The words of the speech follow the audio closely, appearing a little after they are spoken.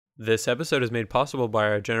This episode is made possible by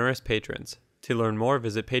our generous patrons. To learn more,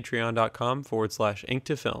 visit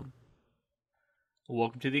patreon.com/ink2film.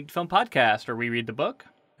 Welcome to the Ink to Film podcast, where we read the book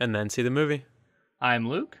And then see the movie. I'm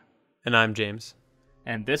Luke. And I'm James.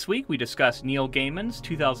 And this week we discuss Neil Gaiman's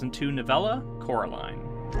 2002 novella, Coraline.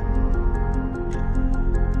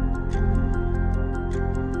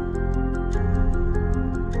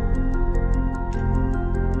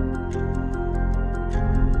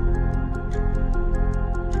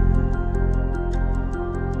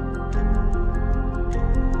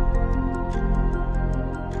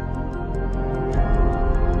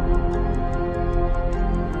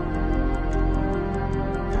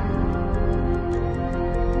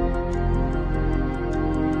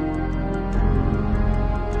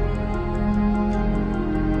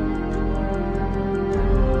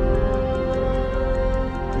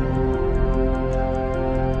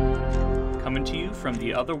 From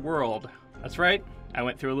the other world. That's right. I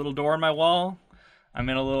went through a little door in my wall. I'm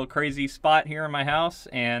in a little crazy spot here in my house,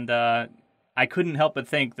 and I couldn't help but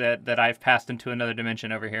think that I've passed into another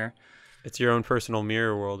dimension over here. It's your own personal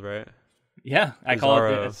mirror world, right? Yeah, I call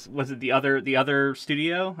it. Was it the other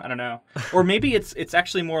studio? I don't know. Or maybe it's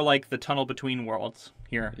actually more like the tunnel between worlds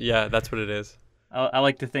here. Yeah, that's what it is. I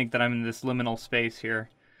like to think that I'm in this liminal space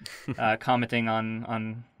here, commenting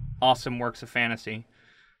on awesome works of fantasy.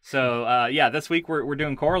 So this week we're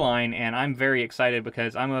doing Coraline, and I'm very excited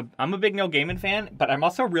because I'm a big Neil Gaiman fan, but I'm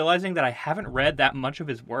also realizing that I haven't read that much of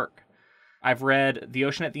his work. I've read The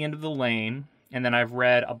Ocean at the End of the Lane, and then I've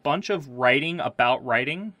read a bunch of writing about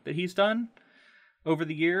writing that he's done over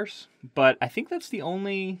the years, but I think that's the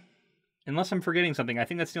only, unless I'm forgetting something, I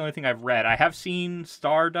think that's the only thing I've read. I have seen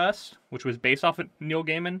Stardust, which was based off a Neil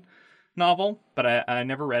Gaiman novel, but I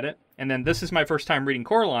never read it. And then this is my first time reading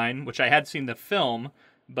Coraline, which I had seen the film,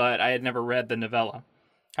 but I had never read the novella.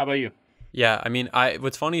 How about you? Yeah, I mean,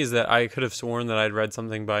 what's funny is that I could have sworn that I'd read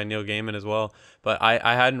something by Neil Gaiman as well, but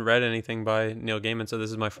I hadn't read anything by Neil Gaiman, so this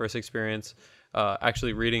is my first experience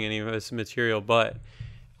actually reading any of his material. But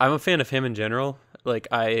I'm a fan of him in general. I'm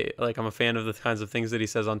a fan of the kinds of things that he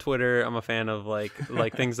says on Twitter. I'm a fan of like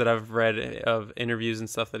things that I've read of interviews and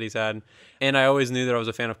stuff that he's had, and I always knew that I was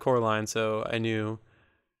a fan of Coraline, so I knew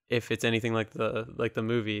if it's anything like the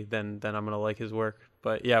movie, then I'm gonna like his work.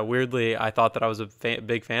 But yeah, weirdly, I thought that I was a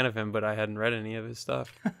big fan of him, but I hadn't read any of his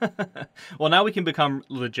stuff. Well, now we can become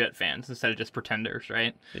legit fans instead of just pretenders,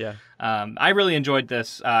 right? Yeah. I really enjoyed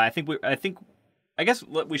this. I guess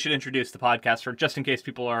we should introduce the podcast for just in case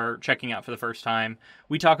people are checking out for the first time.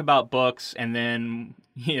 We talk about books and then,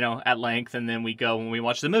 at length, and then we go when we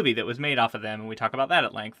watch the movie that was made off of them, and we talk about that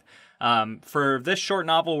at length. For this short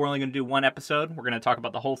novel, we're only going to do one episode. We're going to talk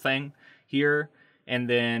about the whole thing here. And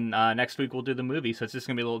then next week we'll do the movie. So it's just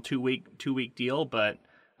going to be a little two-week deal, but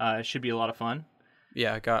it should be a lot of fun.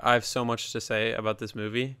 Yeah, I have so much to say about this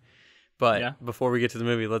movie. But Before we get to the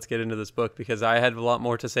movie, let's get into this book, because I had a lot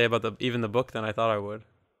more to say about even the book than I thought I would.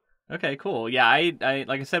 Okay, cool. Yeah, I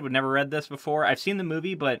like I said, would never read this before. I've seen the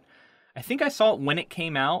movie, but I think I saw it when it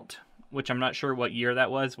came out, which I'm not sure what year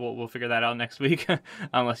that was. We'll figure that out next week,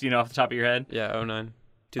 unless you know off the top of your head. Yeah, 2009.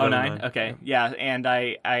 2009? Okay, yeah, and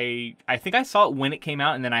I think I saw it when it came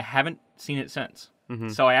out, and then I haven't seen it since. Mm-hmm.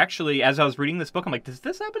 So I actually, as I was reading this book, I'm like, does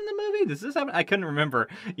this happen in the movie? Does this happen? I couldn't remember.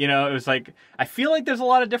 It was like, I feel like there's a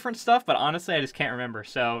lot of different stuff, but honestly, I just can't remember.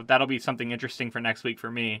 So that'll be something interesting for next week for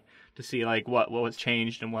me to see like what was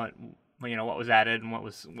changed and what was added and what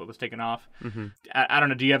was taken off. Mm-hmm. I don't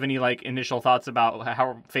know. Do you have any like initial thoughts about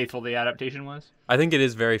how faithful the adaptation was? I think it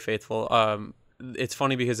is very faithful. It's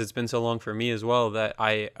funny because it's been so long for me as well that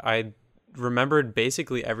I remembered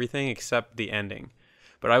basically everything except the ending.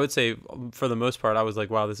 But I would say for the most part, I was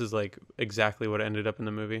like, wow, this is like exactly what ended up in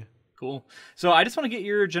the movie. Cool. So I just want to get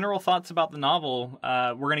your general thoughts about the novel.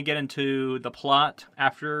 We're going to get into the plot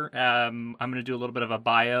after. I'm going to do a little bit of a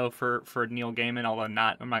bio for Neil Gaiman, although I'm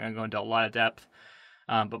not going to go into a lot of depth.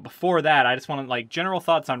 But before that, I just want to general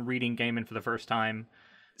thoughts on reading Gaiman for the first time.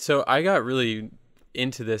 So I got really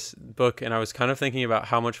into this book, and I was kind of thinking about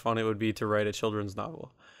how much fun it would be to write a children's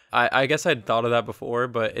novel. I guess I'd thought of that before,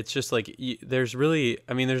 but it's just like there's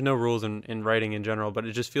no rules in writing in general, but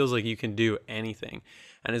it just feels like you can do anything.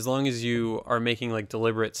 And as long as you are making like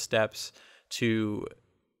deliberate steps to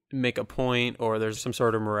make a point, or there's some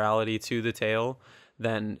sort of morality to the tale,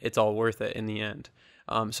 then it's all worth it in the end.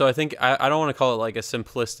 So I think I don't want to call it like a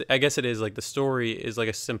simplistic, I guess it is like the story is like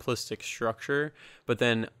a simplistic structure, but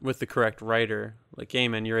then with the correct writer, like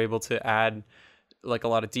Gaiman, you're able to add like a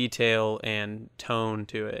lot of detail and tone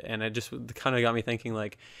to it. And it just kind of got me thinking,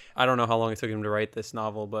 like, I don't know how long it took him to write this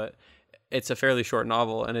novel, but it's a fairly short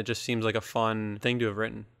novel, and it just seems like a fun thing to have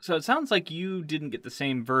written. So it sounds like you didn't get the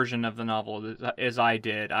same version of the novel as I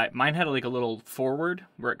did. Mine had like a little foreword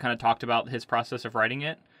where it kind of talked about his process of writing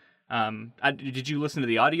it. Did you listen to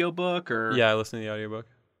the audiobook or? Yeah, I listened to the audiobook.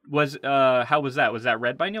 How was that? Was that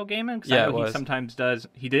read by Neil Gaiman? Because Yeah, I know it was. he sometimes does.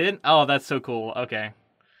 He did? Oh, that's so cool. Okay.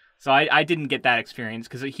 So I didn't get that experience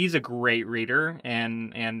because he's a great reader,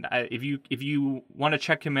 and if you want to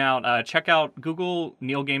check him out, check out Google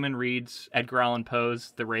Neil Gaiman reads Edgar Allan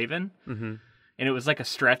Poe's The Raven, Mm-hmm. and it was like a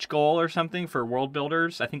stretch goal or something for World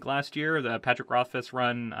Builders. I think last year, the Patrick Rothfuss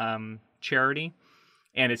run charity,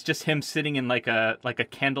 and it's just him sitting in like a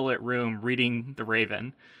candlelit room reading The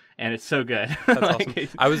Raven. And it's so good. That's Like,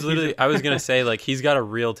 awesome. I was gonna say, like, he's got a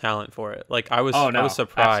real talent for it. Like, I was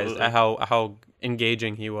surprised absolutely. at how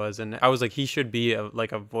engaging he was, and I was like, he should be a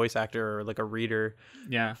voice actor or like a reader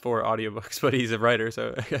Yeah. for audiobooks, but he's a writer,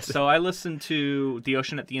 so I guess. So I listened to The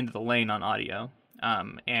Ocean at the End of the Lane on audio,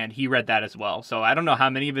 and he read that as well. So I don't know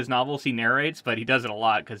how many of his novels he narrates, but he does it a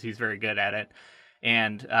lot because he's very good at it.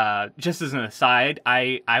 And just as an aside,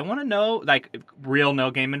 I want to know, like, real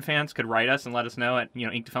No Gaiman fans could write us and let us know at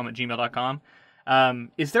inktofoam@gmail.com.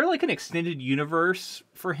 Is there like an extended universe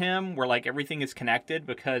for him where like everything is connected?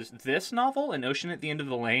 Because this novel and Ocean at the End of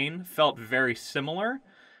the Lane felt very similar.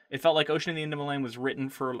 It felt like Ocean at the End of the Lane was written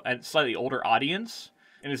for a slightly older audience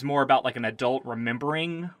and is more about like an adult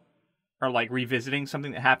remembering or like revisiting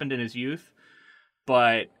something that happened in his youth.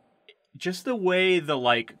 But just the way the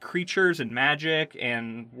like creatures and magic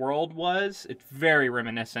and world was, it's very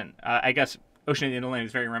reminiscent. I guess Ocean at the End of the Lane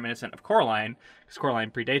is very reminiscent of Coraline because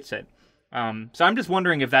Coraline predates it. So I'm just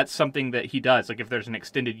wondering if that's something that he does, like if there's an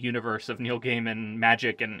extended universe of Neil Gaiman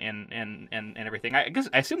magic and everything. I guess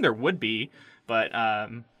I assume there would be, but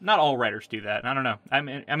not all writers do that. I don't know.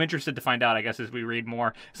 I'm interested to find out, I guess, as we read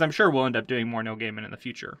more, because I'm sure we'll end up doing more Neil Gaiman in the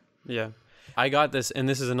future. Yeah. I got this, and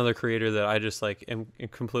this is another creator that I just like am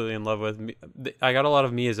completely in love with. I got a lot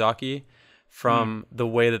of Miyazaki from the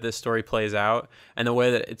way that this story plays out, and the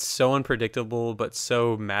way that it's so unpredictable but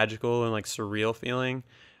so magical and like surreal feeling.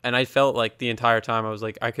 And I felt like the entire time I was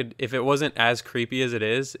like, I could, if it wasn't as creepy as it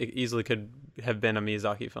is, it easily could have been a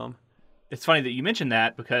Miyazaki film. It's funny that you mentioned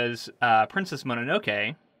that because Princess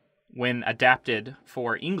Mononoke, when adapted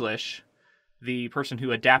for English, the person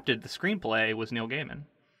who adapted the screenplay was Neil Gaiman.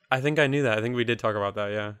 I think I knew that. I think we did talk about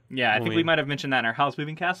that, yeah. Yeah, I think we might have mentioned that in our Howl's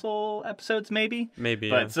Moving Castle episodes, maybe. Maybe,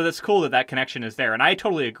 but yeah. So that's cool that connection is there. And I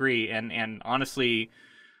totally agree. And honestly,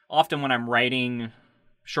 often when I'm writing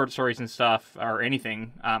short stories and stuff or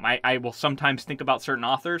anything, I will sometimes think about certain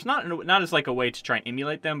authors, not as like a way to try and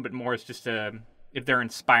emulate them, but more as just if they're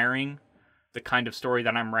inspiring the kind of story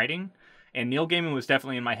that I'm writing. And Neil Gaiman was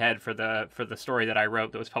definitely in my head for the story that I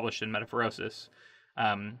wrote that was published in Metaphorosis.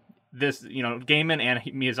 This, Gaiman and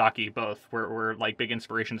Miyazaki both were like big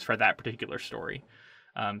inspirations for that particular story.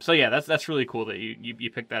 So yeah, that's really cool that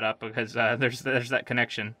you picked that up because there's that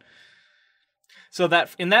connection. So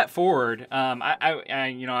that in that forward,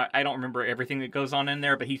 I don't remember everything that goes on in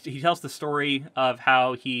there, but he tells the story of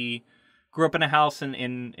how he grew up in a house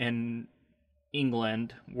in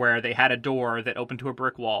England where they had a door that opened to a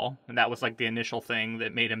brick wall, and that was like the initial thing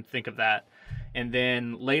that made him think of that. And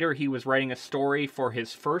then later he was writing a story for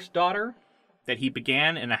his first daughter that he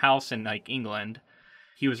began in a house in like England.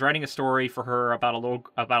 He was writing a story for her about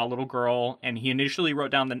a little girl, and he initially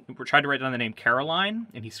tried to write down the name Caroline,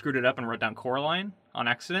 and he screwed it up and wrote down Coraline on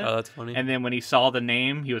accident. Oh, that's funny. And then when he saw the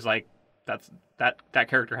name, he was like, that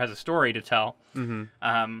character has a story to tell.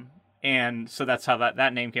 Mm-hmm. And so that's how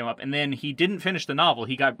that name came up. And then he didn't finish the novel.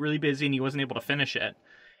 He got really busy and he wasn't able to finish it.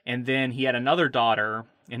 And then he had another daughter,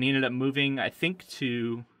 and he ended up moving, I think,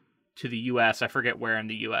 to the U.S. I forget where in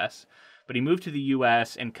the U.S. But he moved to the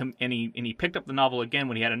U.S. and he picked up the novel again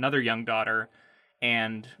when he had another young daughter,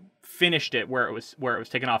 and finished it where it was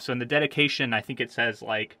taken off. So in the dedication, I think it says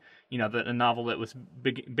like, the novel that was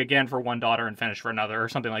began for one daughter and finished for another, or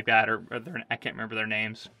something like that, or I can't remember their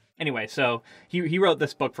names. Anyway, so he wrote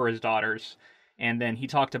this book for his daughters, and then he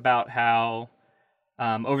talked about how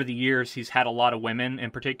over the years he's had a lot of women in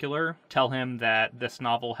particular tell him that this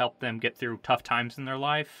novel helped them get through tough times in their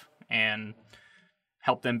life and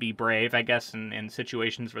help them be brave, I guess, in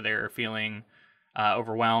situations where they're feeling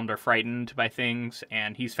overwhelmed or frightened by things,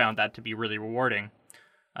 and he's found that to be really rewarding.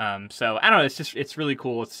 So I don't know, it's really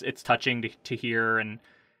cool. It's touching to hear, and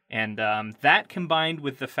that combined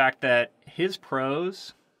with the fact that his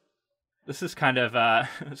prose. This is kind of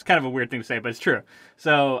it's kind of a weird thing to say, but it's true.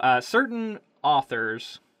 So certain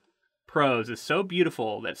authors' prose is so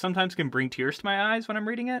beautiful that sometimes can bring tears to my eyes when I'm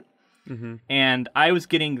reading it. Mm-hmm. And I was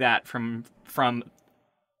getting that from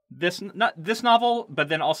not this novel, but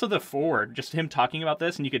then also the forward, just him talking about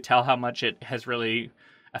this, and you could tell how much it has really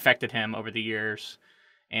affected him over the years.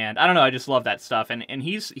 And I don't know, I just love that stuff. And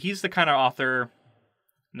he's the kind of author,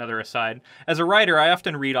 another aside, as a writer, I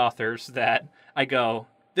often read authors that I go,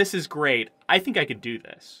 this is great, I think I could do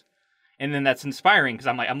this. And then that's inspiring because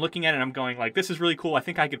I'm looking at it and I'm going like, this is really cool, I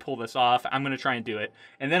think I could pull this off, I'm going to try and do it.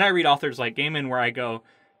 And then I read authors like Gaiman where I go,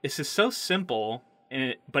 this is so simple,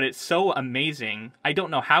 but it's so amazing. I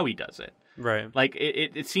don't know how he does it. Right. Like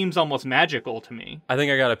it seems almost magical to me. I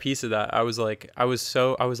think I got a piece of that. I was like,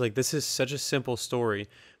 this is such a simple story,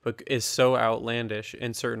 but is so outlandish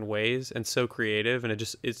in certain ways and so creative, and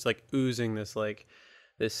it's like oozing this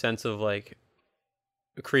sense of like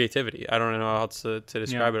creativity. I don't know how else to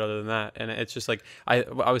describe it other than that. And it's just like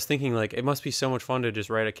I was thinking like it must be so much fun to just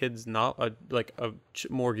write a kid's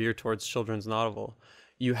more geared towards children's novel.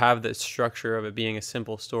 You have the structure of it being a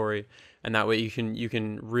simple story, and that way you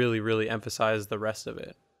can really, really emphasize the rest of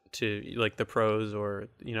it to like the prose or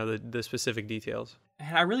the specific details.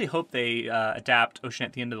 And I really hope they adapt Ocean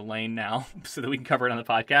at the End of the Lane now so that we can cover it on the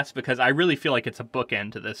podcast, because I really feel like it's a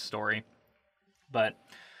bookend to this story. But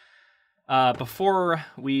before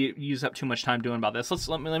we use up too much time doing about this,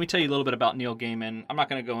 let me tell you a little bit about Neil Gaiman. I'm not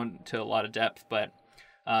going to go into a lot of depth, but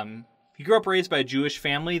he grew up raised by a Jewish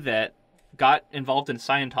family that got involved in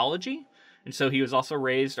Scientology, and so he was also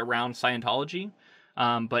raised around Scientology.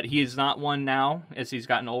 But he is not one now as he's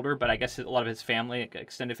gotten older, but I guess a lot of his family,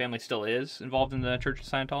 extended family, still is involved in the Church of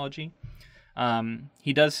Scientology.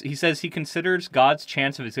 He says he considers God's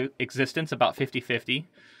chance of his existence about 50-50.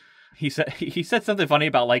 He said something funny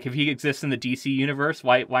about like if he exists in the DC universe,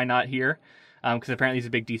 why not here? Because apparently he's a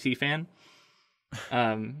big DC fan.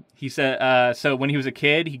 He said so when he was a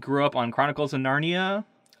kid, he grew up on Chronicles of Narnia,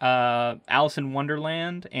 Alice in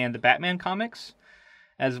Wonderland, and the Batman comics,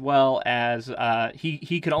 as well as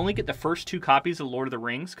he could only get the first 2 copies of Lord of the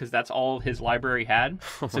Rings because that's all his library had.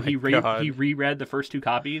 So he reread the first 2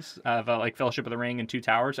 copies of like Fellowship of the Ring and Two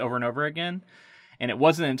Towers over and over again. And it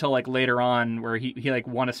wasn't until like later on where he like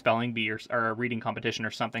won a spelling bee or a reading competition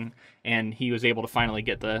or something, and he was able to finally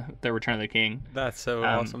get the Return of the King. That's so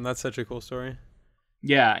awesome. That's such a cool story.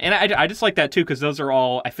 Yeah, and I just like that too because those are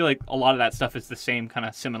all, I feel like a lot of that stuff is the same kind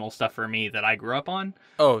of seminal stuff for me that I grew up on.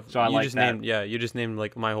 Oh, so I like that. You just named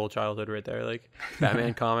like my whole childhood right there, like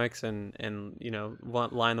Batman comics and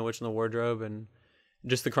Lion the Witch in the Wardrobe and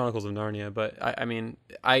just the Chronicles of Narnia. But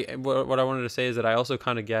what I wanted to say is that I also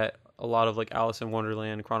kind of get a lot of like Alice in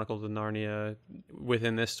Wonderland, Chronicles of Narnia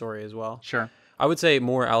within this story as well. Sure. I would say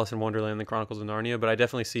more Alice in Wonderland than Chronicles of Narnia, but I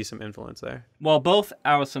definitely see some influence there. Well, both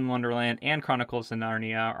Alice in Wonderland and Chronicles of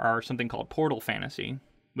Narnia are something called portal fantasy,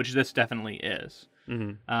 which this definitely is.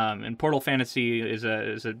 Mm-hmm. And portal fantasy is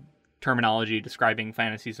a terminology describing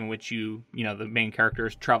fantasies in which the main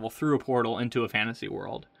characters travel through a portal into a fantasy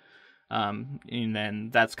world. And then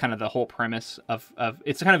that's kind of the whole premise of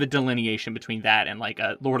it's kind of a delineation between that and like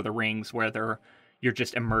a Lord of the Rings where you're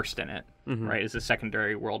just immersed in it, mm-hmm. right? It's a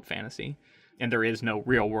secondary world fantasy. And there is no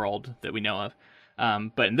real world that we know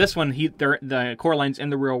of. But in this one, the Coraline's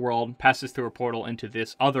in the real world, passes through a portal into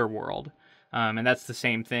this other world. And that's the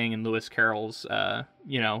same thing in Lewis Carroll's,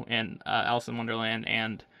 in Alice in Wonderland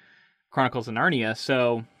and Chronicles of Narnia.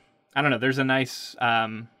 So, I don't know, there's a nice...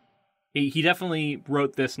 he definitely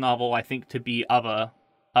wrote this novel, I think, to be of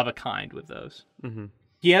a kind with those. Mm-hmm.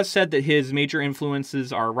 He has said that his major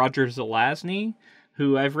influences are Roger Zelazny,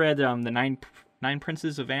 who I've read the Nine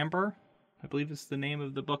Princes of Amber, I believe is the name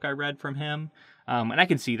of the book I read from him. And I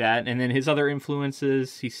can see that. And then his other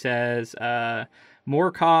influences, he says,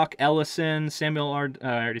 Moorcock, Ellison, Samuel R.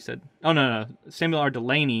 Samuel R.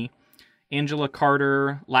 Delaney, Angela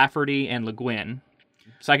Carter, Lafferty, and Le Guin.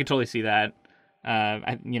 So I can totally see that.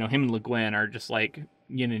 Him and Le Guin are just like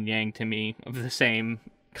yin and yang to me of the same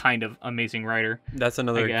kind of amazing writer. That's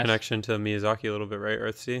another connection to Miyazaki a little bit, right?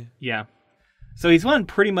 Earthsea? Yeah. So he's won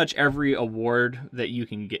pretty much every award that you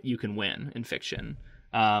can win in fiction.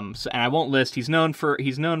 And I won't list. He's known for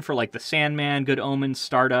like The Sandman, Good Omens,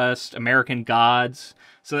 Stardust, American Gods.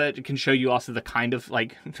 So that can show you also the kind of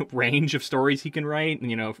like range of stories he can write.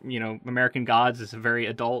 American Gods is a very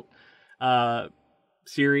adult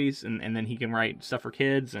series, and then he can write stuff for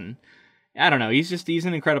kids. And I don't know. He's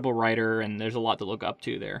an incredible writer, and there's a lot to look up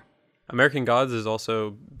to there. American Gods is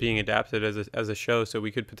also being adapted as a show, so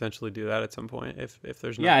we could potentially do that at some point if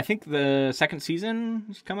there's not. Yeah, I think the second season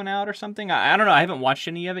is coming out or something. I don't know. I haven't watched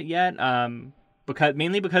any of it yet,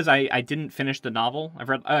 because I didn't finish the novel. I've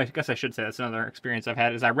read. I guess I should say that's another experience I've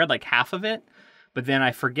had is I read like half of it, but then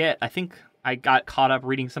I forget. I think I got caught up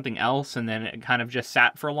reading something else, and then it kind of just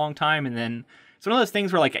sat for a long time, and then It's one of those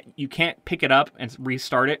things where like you can't pick it up and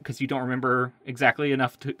restart it because you don't remember exactly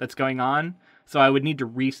enough that's going on. So I would need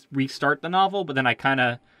to restart the novel, but then I kind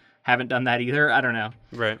of haven't done that either. I don't know.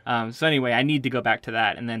 Right. So anyway, I need to go back to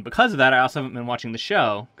that. And then because of that, I also haven't been watching the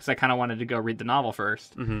show because I kind of wanted to go read the novel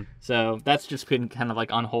first. Mm-hmm. So that's just been kind of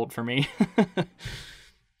like on hold for me.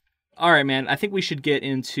 All right, man. I think we should get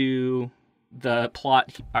into the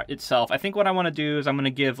plot itself. I think what I want to do is I'm going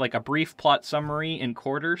to give like a brief plot summary in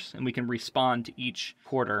quarters, and we can respond to each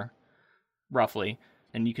quarter roughly.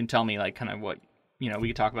 And you can tell me like kind of what, we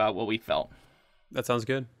can talk about what we felt. That sounds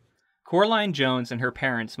good. Coraline Jones and her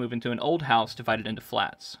parents move into an old house divided into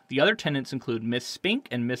flats. The other tenants include Miss Spink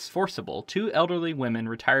and Miss Forcible, two elderly women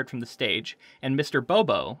retired from the stage, and Mr.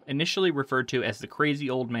 Bobo, initially referred to as the crazy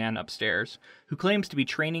old man upstairs, who claims to be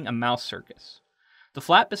training a mouse circus. The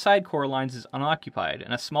flat beside Coraline's is unoccupied,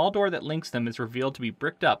 and a small door that links them is revealed to be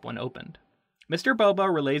bricked up when opened. Mr. Bobo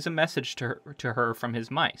relays a message to her from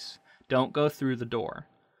his mice. Don't go through the door.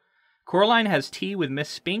 Coraline has tea with Miss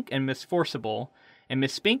Spink and Miss Forcible, and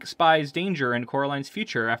Miss Spink spies danger in Coraline's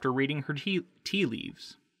future after reading her tea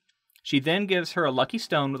leaves. She then gives her a lucky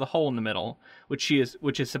stone with a hole in the middle, which is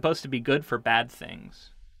supposed to be good for bad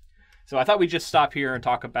things. So I thought we'd just stop here and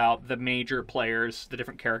talk about the major players, the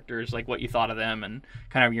different characters, like what you thought of them, and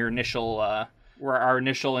kind of your initial, our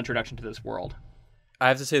initial introduction to this world. I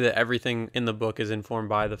have to say that everything in the book is informed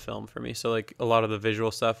by the film for me. So like a lot of the visual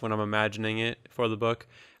stuff when I'm imagining it for the book,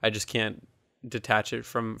 I just can't detach it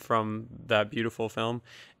from that beautiful film.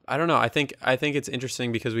 I don't know. I think it's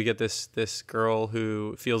interesting because we get this girl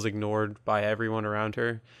who feels ignored by everyone around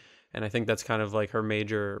her, and I think that's kind of like her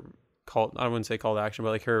major call. I wouldn't say call to action,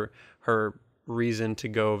 but like her reason to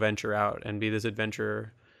go venture out and be this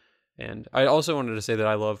adventurer. And I also wanted to say that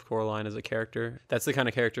I love Coraline as a character. That's the kind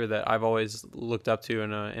of character that I've always looked up to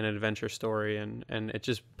in an adventure story, and it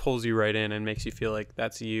just pulls you right in and makes you feel like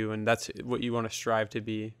that's you and that's what you want to strive to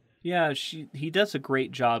be. Yeah, he does a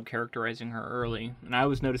great job characterizing her early, and I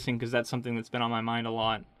was noticing because that's something that's been on my mind a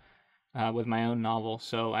lot with my own novel.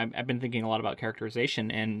 So I've been thinking a lot about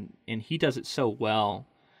characterization, and he does it so well.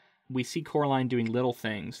 We see Coraline doing little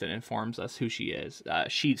things that informs us who she is.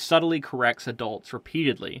 She subtly corrects adults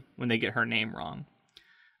repeatedly when they get her name wrong.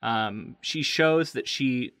 She shows that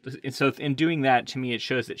so in doing that, to me, it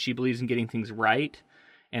shows that she believes in getting things right,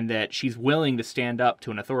 and that she's willing to stand up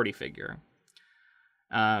to an authority figure.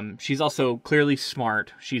 She's also clearly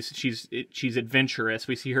smart. She's adventurous.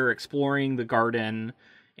 We see her exploring the garden,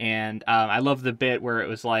 and I love the bit where it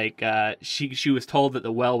was like she was told that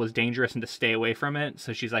the well was dangerous and to stay away from it.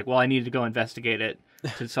 So she's like, "Well, I need to go investigate it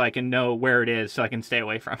so I can know where it is, so I can stay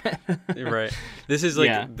away from it." Right. This is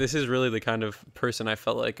this is really the kind of person I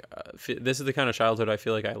felt like. This is the kind of childhood I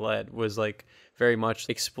feel like I led, was like very much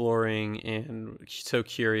exploring and so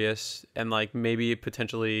curious, and like maybe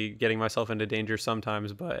potentially getting myself into danger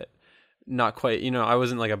sometimes, but not quite. I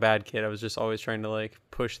wasn't like a bad kid. I was just always trying to like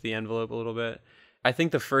push the envelope a little bit. I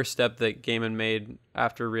think the first step that Gaiman made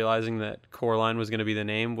after realizing that Coraline was going to be the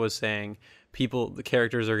name was saying the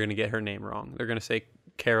characters are going to get her name wrong. They're going to say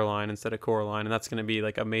Caroline instead of Coraline, and that's going to be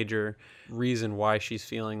like a major reason why she's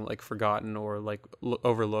feeling like forgotten or like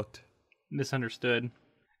overlooked. Misunderstood.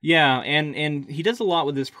 Yeah, and he does a lot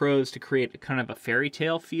with his prose to create kind of a fairy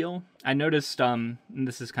tale feel. I noticed, and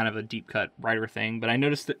this is kind of a deep cut writer thing, but I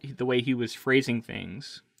noticed that the way he was phrasing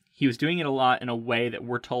things, he was doing it a lot in a way that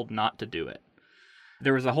we're told not to do it.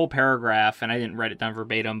 There was a whole paragraph, and I didn't write it down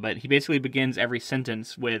verbatim, but he basically begins every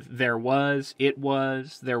sentence with "there was," "it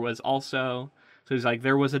was," "there was also." So he's like,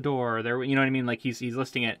 "there was a door," "there," you know what I mean? Like he's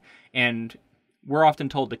listing it, and we're often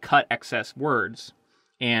told to cut excess words,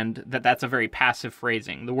 and that's a very passive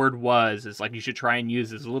phrasing. The word "was" is like you should try and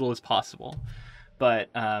use as little as possible. But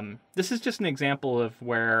this is just an example of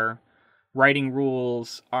where writing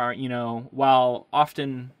rules are, while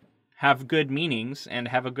often have good meanings and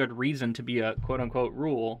have a good reason to be a quote-unquote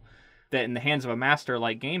rule, that in the hands of a master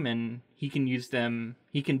like Gaiman, he can use them,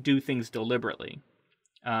 he can do things deliberately.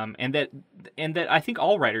 And that I think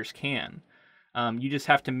all writers can. You just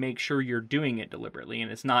have to make sure you're doing it deliberately,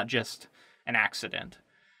 and it's not just an accident.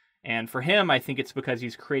 And for him, I think it's because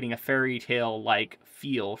he's creating a fairy tale-like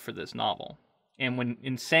feel for this novel. And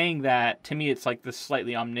in saying that, to me, it's like this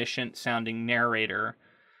slightly omniscient-sounding narrator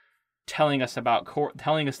telling us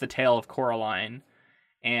the tale of Coraline,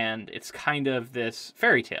 and it's kind of this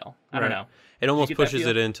fairy tale. I don't know. It almost pushes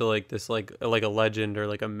it into like this like a legend or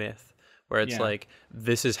like a myth, where it's like,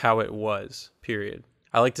 this is how it was, period.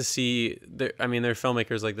 I like to see, I mean, there are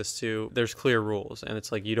filmmakers like this too. There's clear rules, and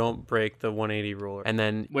it's like you don't break the 180 rule. And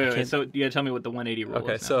then wait, so you gotta tell me what the 180 rule is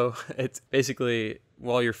now. Okay, so it's basically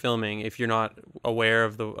while you're filming, if you're not aware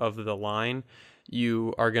of the line,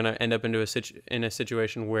 you are gonna end up in a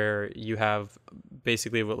situation where you have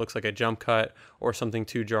basically what looks like a jump cut or something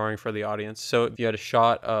too jarring for the audience. So if you had a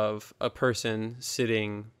shot of a person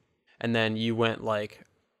sitting, and then you went like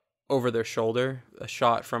over their shoulder, a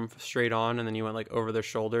shot from straight on, and then you went like over their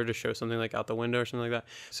shoulder to show something like out the window or something like that.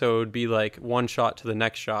 So it would be like one shot to the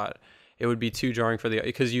next shot. It would be too jarring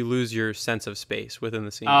because you lose your sense of space within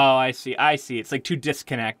the scene. Oh, I see. It's like too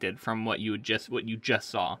disconnected from what you just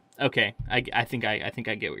saw. Okay, I think I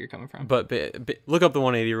get what you're coming from. But look up the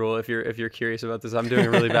 180 rule if you're curious about this. I'm doing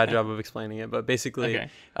a really bad job of explaining it, but basically,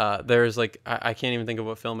 okay. There's like I can't even think of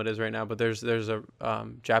what film it is right now, but there's a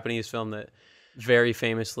Japanese film that very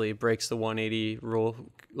famously breaks the 180 rule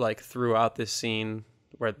like throughout this scene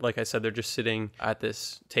where, like I said, they're just sitting at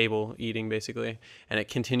this table eating basically, and it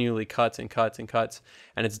continually cuts and cuts and cuts,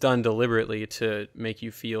 and it's done deliberately to make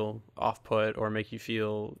you feel off put or make you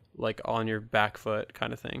feel like on your back foot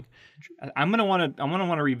kind of thing. I'm gonna want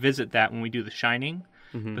to revisit that when we do The Shining,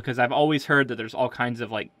 because I've always heard that there's all kinds of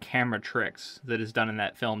like camera tricks that is done in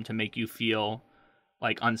that film to make you feel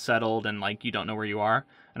like unsettled and like you don't know where you are.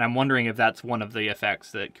 And I'm wondering if that's one of the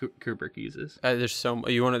effects that Kubrick uses. There's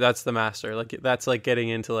that's the master. Like that's like getting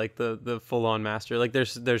into like the full on master. Like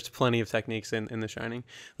there's plenty of techniques in The Shining.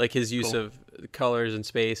 Like his use of colors and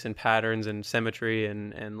space and patterns and symmetry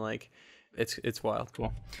and like it's wild.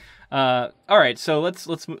 Cool. All right, so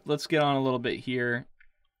let's get on a little bit here.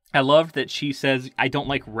 I loved that she says I don't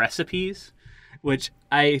like recipes, which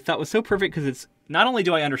I thought was so perfect because it's not only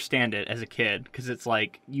do I understand it as a kid, because it's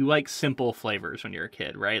like you like simple flavors when you're a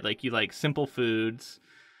kid, right? Like you like simple foods.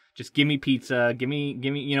 Just give me pizza, give me,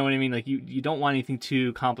 you know what I mean? Like you don't want anything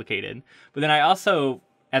too complicated. But then I also,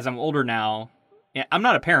 as I'm older now, I'm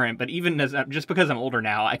not a parent, but even just because I'm older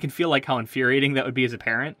now, I can feel like how infuriating that would be as a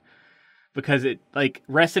parent, because it like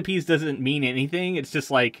recipes doesn't mean anything. It's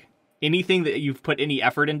just like anything that you've put any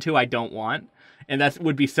effort into, I don't want. And that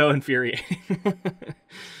would be so infuriating.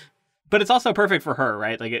 But it's also perfect for her,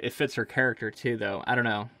 right? Like it fits her character too, though. I don't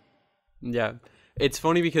know. Yeah. It's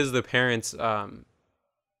funny because the parents,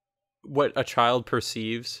 what a child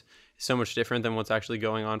perceives is so much different than what's actually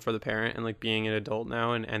going on for the parent, and like being an adult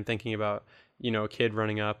now and thinking about, you know, a kid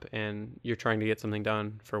running up and you're trying to get something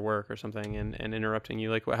done for work or something and interrupting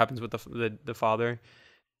you. Like what happens with the father.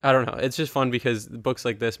 I don't know. It's just fun because books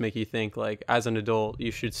like this make you think like as an adult,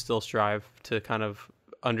 you should still strive to kind of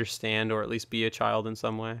understand or at least be a child in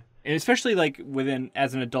some way. And especially like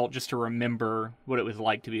as an adult, just to remember what it was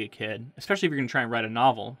like to be a kid, especially if you're going to try and write a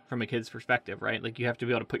novel from a kid's perspective, right? Like you have to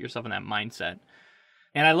be able to put yourself in that mindset.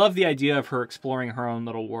 And I love the idea of her exploring her own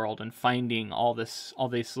little world and finding all these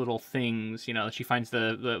little things. You know, she finds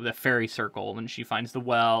the fairy circle, and she finds the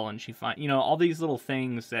well, and she finds, you know, all these little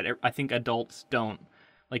things that I think adults don't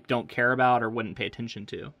care about or wouldn't pay attention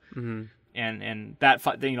to. Mm-hmm. And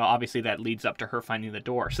that, you know, obviously that leads up to her finding the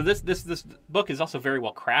door. So this book is also very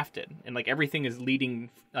well crafted, and like everything is leading,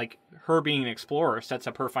 like her being an explorer sets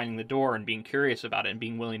up her finding the door and being curious about it and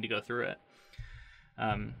being willing to go through it.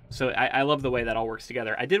 So I love the way that all works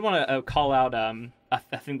together. I did want to call out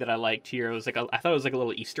a thing that I liked here. It was like I thought it was like a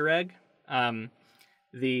little Easter egg.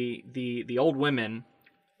 The old women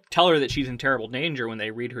tell her that she's in terrible danger when they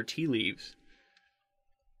read her tea leaves.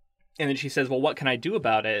 And then she says, well, what can I do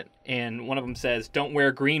about it? And one of them says, don't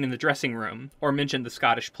wear green in the dressing room, or mention the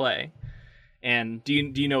Scottish play. And do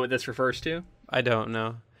you know what this refers to? I don't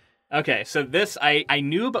know. Okay, so this, I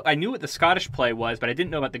knew what the Scottish play was, but I didn't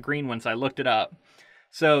know about the green one, so I looked it up.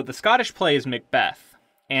 So the Scottish play is Macbeth,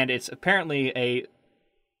 and it's apparently a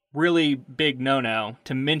really big no-no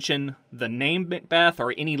to mention the name Macbeth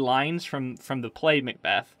or any lines from the play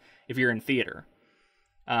Macbeth if you're in theater.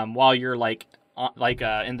 While you're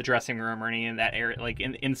in the dressing room or any in that area, like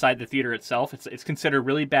inside the theater itself, it's considered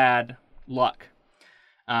really bad luck.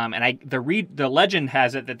 And the legend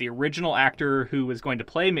has it that the original actor who was going to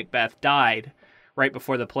play Macbeth died right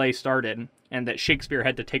before the play started, and that Shakespeare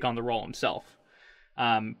had to take on the role himself.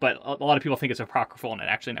 But a lot of people think it's apocryphal, and it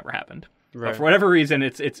actually never happened. Right. But for whatever reason,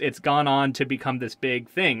 it's gone on to become this big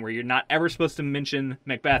thing where you're not ever supposed to mention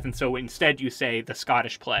Macbeth, and so instead you say the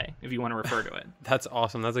Scottish play if you want to refer to it. That's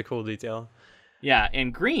awesome. That's a cool detail. Yeah,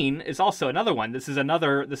 and green is also another one. This is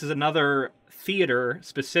another theater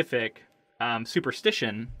specific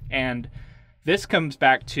superstition, and this comes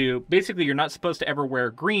back to basically you're not supposed to ever wear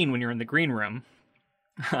green when you're in the green room,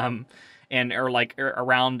 or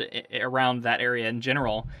around that area in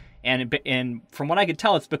general. And from what I could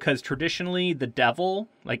tell, it's because traditionally the devil,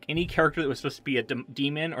 like any character that was supposed to be a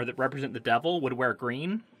demon or that represent the devil, would wear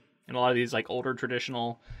green in a lot of these like older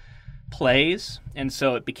traditional plays, and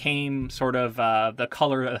so it became sort of the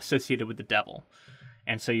color associated with the devil.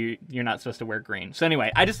 And so you're not supposed to wear green. So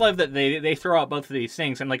anyway, I just love that they throw out both of these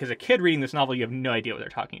things. And like as a kid reading this novel, you have no idea what they're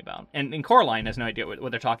talking about. And Coraline has no idea what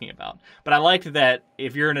they're talking about. But I liked that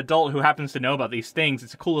if you're an adult who happens to know about these things,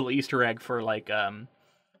 it's a cool little Easter egg for like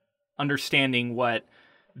understanding what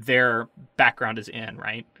their background is in,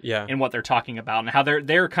 right? Yeah. And what they're talking about and how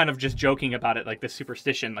they're kind of just joking about it, like this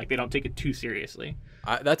superstition, like they don't take it too seriously.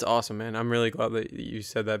 That's awesome, man. I'm really glad that you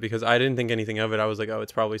said that because I didn't think anything of it. I was like, oh,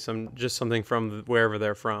 it's probably something from wherever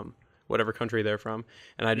they're from, whatever country they're from,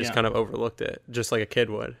 and I just kind of overlooked it, just like a kid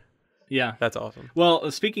would. Yeah, that's awesome. Well,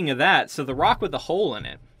 speaking of that, so the rock with the hole in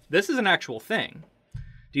it, this is an actual thing.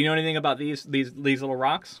 Do you know anything about these little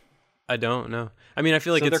rocks? I don't know. I mean, I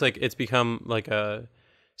feel like it's become like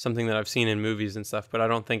something that I've seen in movies and stuff, but I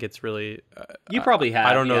don't think it's really. You probably have.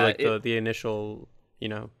 I don't know, the initial,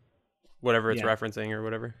 whatever it's referencing or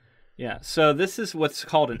whatever. Yeah. So this is what's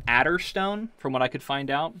called an adder stone, from what I could find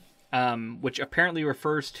out, which apparently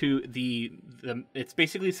refers to the. It's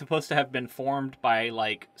basically supposed to have been formed by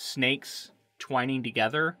like snakes twining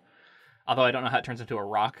together. Although I don't know how it turns into a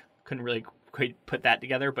rock. Couldn't really quite put that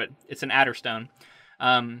together, but it's an adder stone.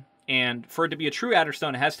 And for it to be a true adder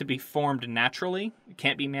stone, it has to be formed naturally. It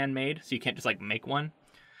can't be man-made, so you can't just like make one.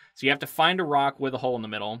 So you have to find a rock with a hole in the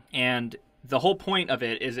middle, and the whole point of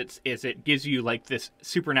it is it gives you like this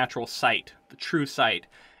supernatural sight, the true sight,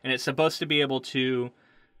 and it's supposed to be able to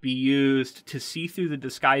be used to see through the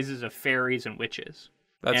disguises of fairies and witches.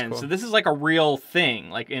 That's cool. So this is like a real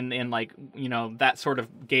thing, like in like that sort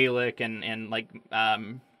of Gaelic and like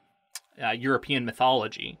European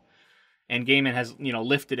mythology. And Gaiman has,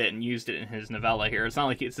 lifted it and used it in his novella here. It's not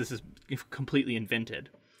like this is completely invented.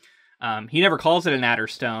 He never calls it an adder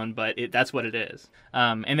stone, but that's what it is.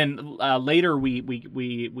 And then later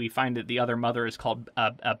we find that the other mother is called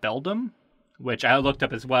a beldam, which I looked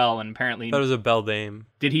up as well, and apparently that was a beldame.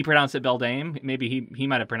 Did he pronounce it beldame? Maybe he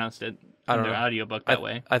might have pronounced it in the audiobook that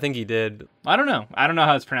way. I think he did. I don't know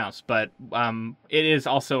how it's pronounced, but it is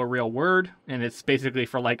also a real word, and it's basically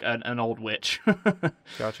for like an old witch.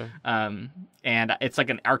 Gotcha. And it's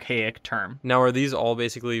like an archaic term. Now, are these all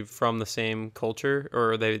basically from the same culture,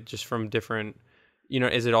 or are they just from different?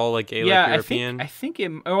 Is it all like Gaelic European? I think it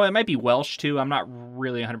might be Welsh too. I'm not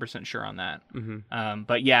really 100% sure on that. Mm-hmm.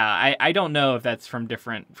 But yeah, I don't know if that's from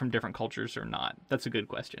different cultures or not. That's a good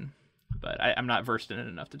question, but I'm not versed in it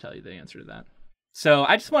enough to tell you the answer to that. So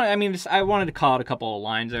I wanted to call out a couple of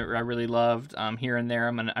lines that I really loved here and there.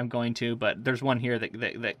 I'm going to, but there's one here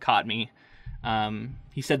that caught me.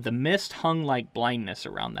 He said, "The mist hung like blindness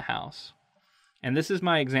around the house," and this is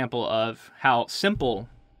my example of how simple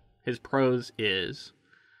his prose is,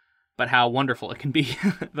 but how wonderful it can be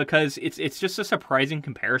because it's just a surprising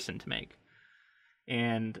comparison to make,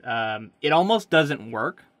 and it almost doesn't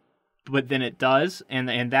work, but then it does, and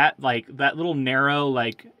that little narrow,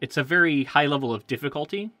 it's a very high level of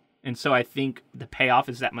difficulty, and so I think the payoff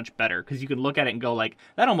is that much better because you can look at it and go like,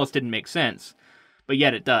 that almost didn't make sense, but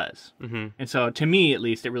yet it does. Mm-hmm. And so to me at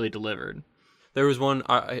least it really delivered. There was one.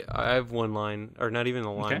 I have one line, or not even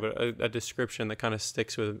a line, Okay. but a description that kind of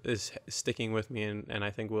is sticking with me, and I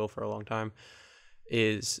think will for a long time.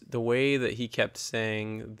 Is the way that he kept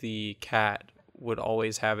saying the cat would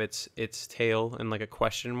always have its tail in like a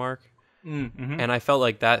question mark, Mm-hmm. and I felt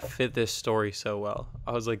like that fit this story so well.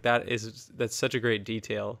 I was like, that's such a great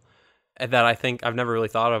detail that I think I've never really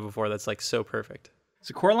thought of before. That's like so perfect.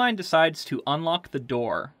 So Coraline decides to unlock the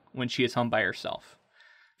door when she is home by herself.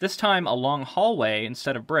 This time, a long hallway,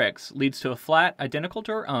 instead of bricks, leads to a flat identical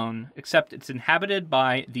to her own, except it's inhabited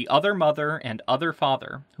by the other mother and other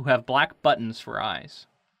father, who have black buttons for eyes.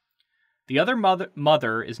 The other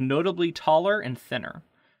mother is notably taller and thinner.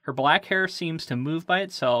 Her black hair seems to move by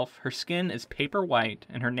itself, her skin is paper white,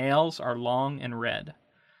 and her nails are long and red.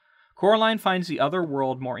 Coraline finds the other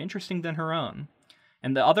world more interesting than her own,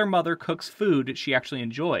 and the other mother cooks food she actually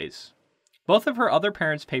enjoys. Both of her other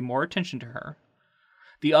parents pay more attention to her.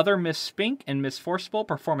 The other Miss Spink and Miss Forcible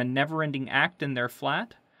perform a never-ending act in their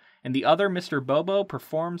flat, and the other Mr. Bobo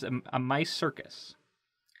performs a mice circus.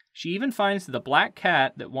 She even finds that the black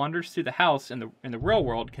cat that wanders through the house in the real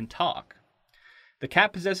world can talk. The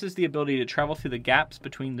cat possesses the ability to travel through the gaps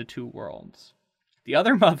between the two worlds. The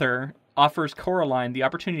other mother offers Coraline the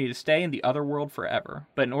opportunity to stay in the other world forever,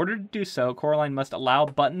 but in order to do so, Coraline must allow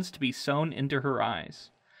buttons to be sewn into her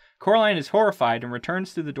eyes. Coraline is horrified and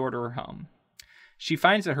returns through the door to her home. She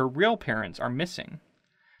finds that her real parents are missing.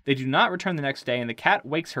 They do not return the next day, and the cat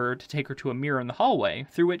wakes her to take her to a mirror in the hallway,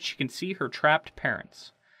 through which she can see her trapped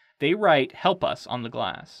parents. They write, "Help us," on the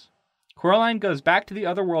glass. Coraline goes back to the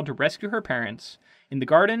other world to rescue her parents. In the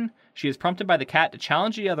garden, she is prompted by the cat to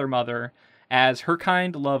challenge the other mother, as her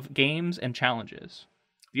kind love games and challenges.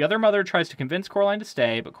 The other mother tries to convince Coraline to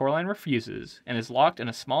stay, but Coraline refuses and is locked in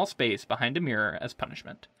a small space behind a mirror as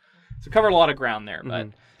punishment. So covered a lot of ground there, but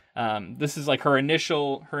this is like her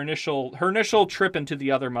initial trip into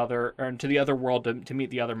the other mother, or into the other world to meet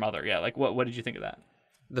the other mother. Yeah, like what did you think of that?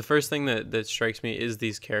 The first thing that strikes me is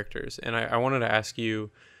these characters, and I wanted to ask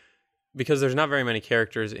you, because there's not very many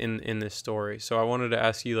characters in this story, so I wanted to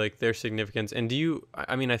ask you like their significance. And do you?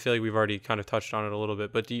 I mean, I feel like we've already kind of touched on it a little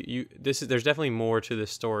bit, but there's definitely more to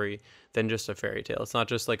this story than just a fairy tale. It's not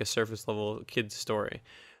just like a surface level kid's story.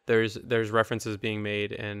 There's references being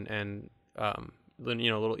made and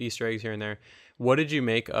little Easter eggs here and there. What did you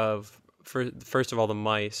make of first of all the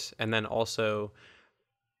mice, and then also,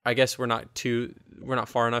 I guess we're not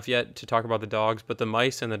far enough yet to talk about the dogs, but the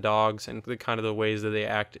mice and the dogs and the kind of the ways that they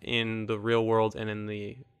act in the real world and in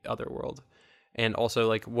the other world, and also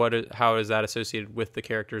like how is that associated with the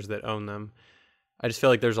characters that own them? I just feel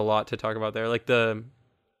like there's a lot to talk about there. Like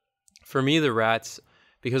for me, the rats,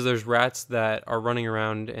 because there's rats that are running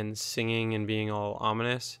around and singing and being all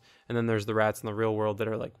ominous, and then there's the rats in the real world that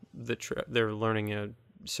are like they're learning a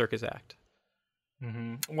circus act.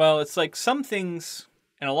 Mm-hmm. Well, it's like some things.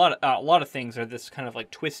 And a lot of things are this kind of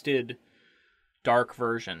like twisted, dark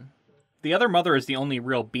version. The other mother is the only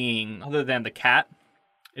real being other than the cat,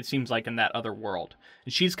 it seems like, in that other world.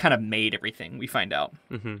 And she's kind of made everything, we find out.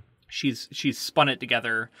 Mm-hmm. She's spun it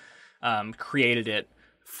together, created it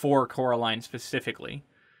for Coraline specifically.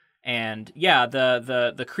 And yeah,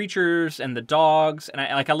 the creatures and the dogs, and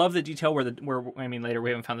I love the detail where later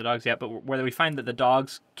we haven't found the dogs yet, but where we find that the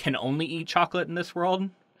dogs can only eat chocolate in this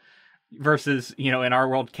world. Versus, in our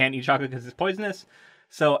world, can't eat chocolate because it's poisonous.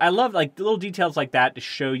 So I love like little details like that to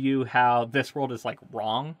show you how this world is like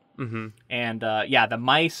wrong. Mm-hmm. And the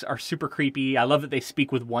mice are super creepy. I love that they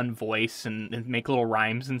speak with one voice and make little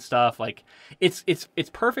rhymes and stuff. Like it's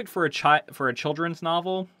perfect for a children's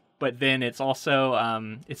novel, but then it's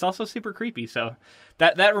also super creepy. So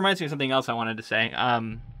that reminds me of something else I wanted to say.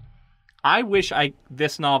 I wish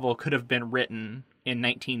this novel could have been written in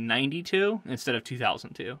 1992 instead of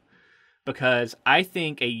 2002. Because I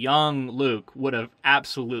think a young Luke would have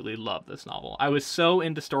absolutely loved this novel. I was so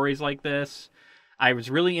into stories like this. I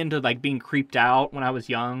was really into like being creeped out when I was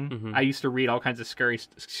young. Mm-hmm. I used to read all kinds of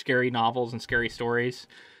scary novels and scary stories.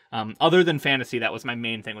 Other than fantasy, that was my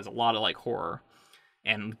main thing, was a lot of like horror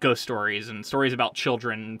and ghost stories and stories about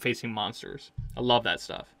children facing monsters. I love that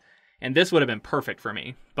stuff. And this would have been perfect for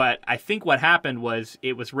me. But I think what happened was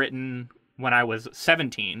it was written when I was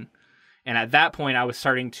 17. And at that point, I was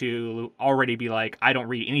starting to already be like, I don't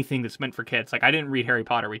read anything that's meant for kids. Like, I didn't read Harry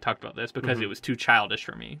Potter. We talked about this because it was too childish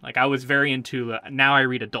for me. Like, I was very into, now I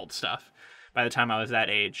read adult stuff by the time I was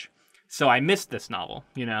that age. So I missed this novel,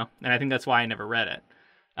 and I think that's why I never read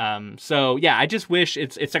it. So yeah, I just wish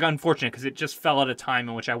it's like unfortunate because it just fell at a time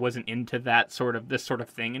in which I wasn't into this sort of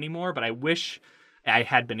thing anymore. But I wish I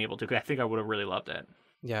had been able to, because I think I would have really loved it.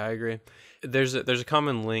 Yeah, I agree. There's a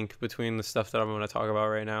common link between the stuff that I'm going to talk about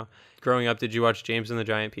right now. Growing up, did you watch James and the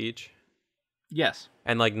Giant Peach? Yes.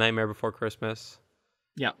 And like Nightmare Before Christmas?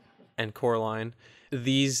 Yeah. And Coraline.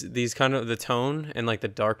 These kind of the tone and like the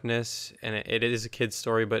darkness, and it is a kid's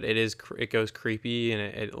story, but it goes creepy, and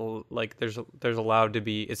it like there's allowed to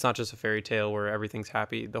be. It's not just a fairy tale where everything's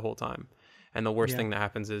happy the whole time, and the worst thing that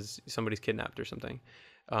happens is somebody's kidnapped or something.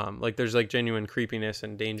 Like there's like genuine creepiness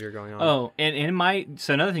and danger going on. Oh, and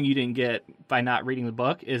so another thing you didn't get by not reading the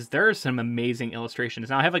book is there are some amazing illustrations.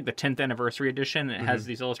 Now I have like the 10th anniversary edition, and it has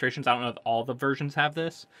these illustrations. I don't know if all the versions have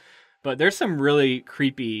this, but there's some really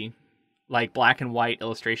creepy, like black and white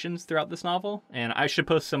illustrations throughout this novel. And I should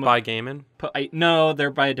post some by Gaiman. No,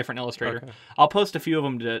 they're by a different illustrator. Okay. I'll post a few of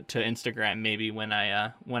them to Instagram maybe when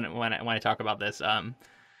I talk about this.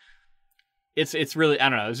 It's really, I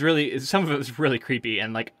don't know, some of it was really creepy,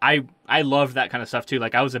 and like I loved that kind of stuff too.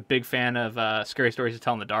 Like I was a big fan of Scary Stories to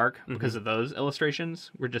Tell in the Dark because of those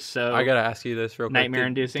illustrations. Were just so I gotta ask you this real quick. Nightmare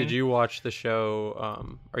inducing. Did you watch the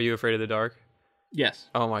show Are You Afraid of the Dark? Yes.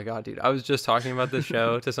 Oh my god, dude. I was just talking about this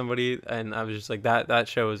show to somebody, and I was just like, that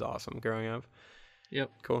show is awesome growing up.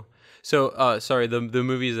 Yep. Cool. So sorry, the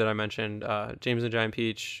movies that I mentioned, James and the Giant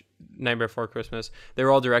Peach, Nightmare Before Christmas, they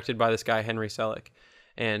were all directed by this guy Henry Selick.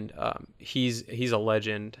 And he's a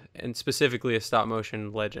legend, and specifically a stop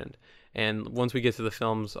motion legend. And once we get to the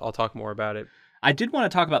films, I'll talk more about it. I did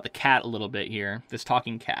want to talk about the cat a little bit here, this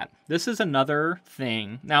talking cat. This is another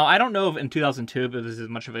thing. Now, I don't know if in 2002 if it was as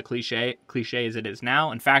much of a cliche as it is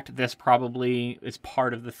now. In fact, this probably is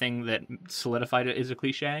part of the thing that solidified it as a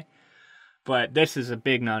cliche. But this is a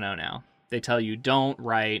big no-no now. They tell you don't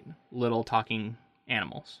write little talking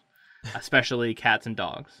animals, especially cats and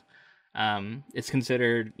dogs. It's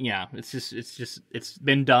considered, it's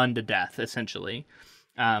been done to death, essentially.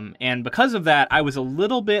 And because of that, I was a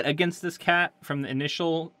little bit against this cat from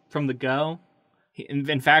the go.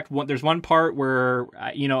 In fact, there's one part where,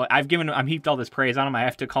 I'm heaped all this praise on him. I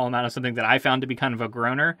have to call him out on something that I found to be kind of a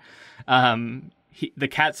groaner. The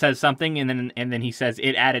cat says something, and then he says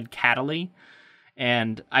it added cattily.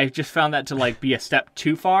 And I just found that to like be a step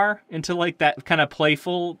too far into like that kind of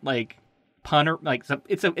playful, like, pun, or like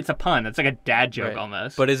it's a pun. It's like a dad joke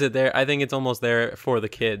almost. But is it there? I think it's almost there for the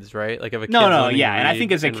kids, right? Like if a kid and I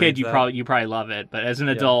think as a kid you probably love it, but as an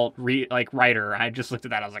adult writer, I just looked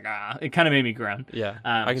at that. I was like, it kind of made me groan. Yeah,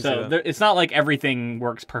 I can see that. It's not like everything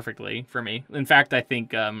works perfectly for me. In fact, I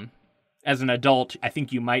think as an adult, I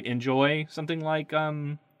think you might enjoy something like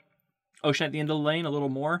Ocean at the End of the Lane a little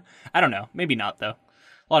more. I don't know, maybe not though.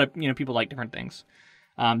 A lot of people like different things.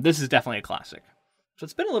 This is definitely a classic. So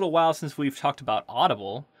it's been a little while since we've talked about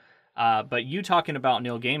Audible, but you talking about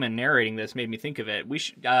Neil Gaiman narrating this made me think of it. We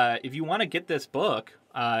should, if you want to get this book,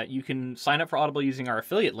 you can sign up for Audible using our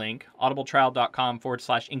affiliate link,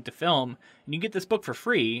 audibletrial.com/ink to film, and you get this book for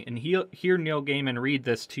free, and hear Neil Gaiman read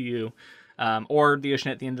this to you, or The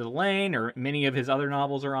Ocean at the End of the Lane, or many of his other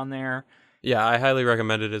novels are on there. Yeah, I highly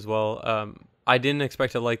recommend it as well. I didn't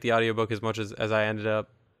expect to like the audiobook as much as I ended up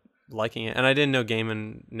liking it, and I didn't know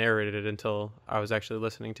Gaiman narrated it until I was actually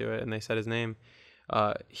listening to it and they said his name.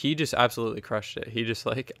 He just absolutely crushed it. He just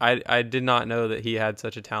like I did not know that he had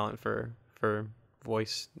such a talent for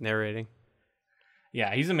voice narrating.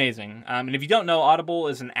 Yeah, he's amazing. And if you don't know, Audible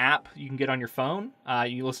is an app you can get on your phone.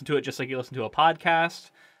 You listen to it just like you listen to a podcast.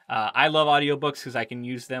 I love audiobooks because I can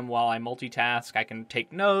use them while I multitask. I can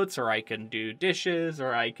take notes, or I can do dishes,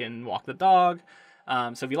 or I can walk the dog.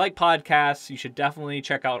 So if you like podcasts, you should definitely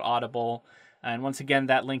check out Audible. And once again,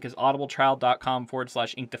 that link is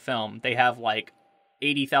audibletrial.com/ink to film. They have like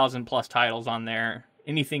 80,000 plus titles on there.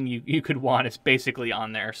 Anything you could want is basically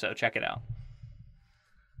on there, so check it out.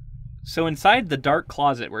 So inside the dark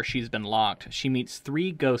closet where she's been locked, she meets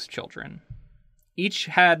 3 ghost children. Each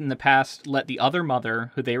had in the past let the other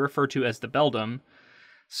mother, who they refer to as the beldam,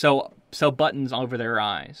 sew buttons over their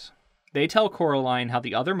eyes. They tell Coraline how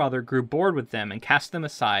the other mother grew bored with them and cast them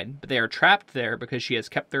aside, but they are trapped there because she has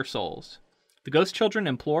kept their souls. The ghost children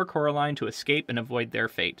implore Coraline to escape and avoid their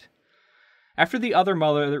fate. After the other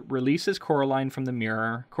mother releases Coraline from the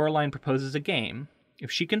mirror, Coraline proposes a game.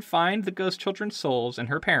 If she can find the ghost children's souls and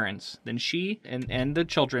her parents, then she and the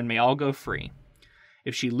children may all go free.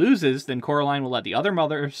 If she loses, then Coraline will let the other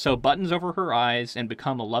mother sew buttons over her eyes and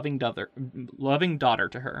become a loving daughter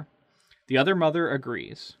to her. The other mother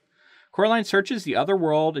agrees. Coraline searches the other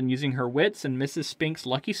world, and using her wits and Mrs. Spink's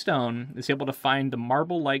lucky stone, is able to find the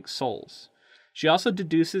marble-like souls. She also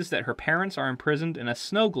deduces that her parents are imprisoned in a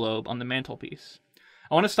snow globe on the mantelpiece.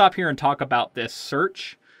 I want to stop here and talk about this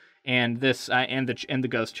search and this and the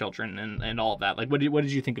ghost children and all of that. Like, what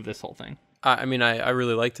did you think of this whole thing? I mean, I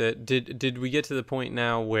really liked it. Did we get to the point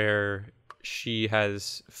now where she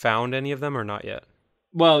has found any of them or not yet?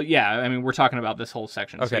 Well, yeah. I mean, we're talking about this whole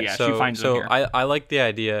section. Okay, she finds them here. I like the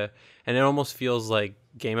idea, and it almost feels like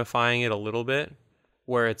gamifying it a little bit,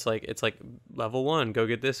 where it's like level 1, go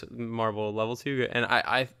get this marble, level 2, and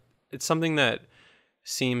I it's something that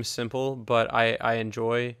seems simple, but I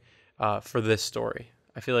enjoy for this story.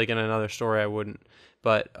 I feel like in another story I wouldn't,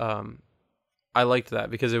 but I liked that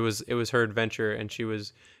because it was her adventure, and she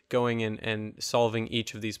was going in and solving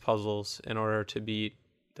each of these puzzles in order to beat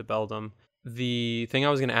the beldam. The thing I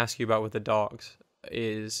was going to ask you about with the dogs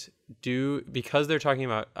is because they're talking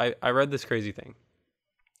about, I read this crazy thing.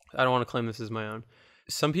 I don't want to claim this as my own.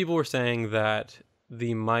 Some people were saying that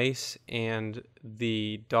the mice and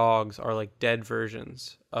the dogs are like dead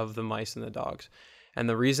versions of the mice and the dogs. And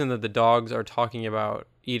the reason that the dogs are talking about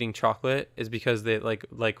eating chocolate is because they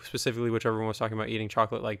like specifically whichever one was talking about eating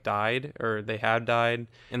chocolate like died, or they had died.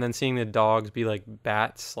 And then seeing the dogs be like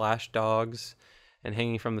bats/dogs and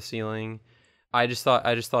hanging from the ceiling. I just thought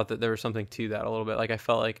that there was something to that a little bit. Like I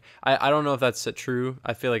felt like I don't know if that's true.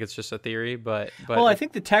 I feel like it's just a theory, but well, I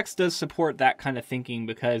think the text does support that kind of thinking,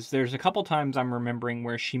 because there's a couple times I'm remembering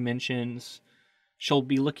where she mentions she'll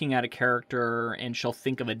be looking at a character and she'll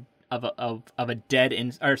think of a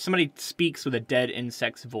dead or somebody speaks with a dead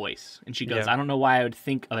insect's voice, and she goes, Yeah. I don't know why I would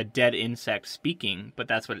think of a dead insect speaking, but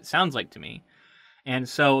that's what it sounds like to me. And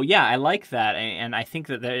so, yeah, I like that, and I think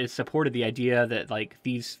that it supported the idea that like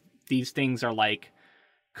these things are like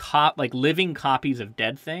like living copies of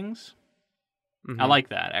dead things. I like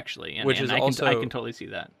that actually, and, Which is I also can totally see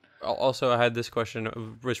that. Also, I had this question,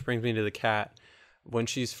 which brings me to the cat. When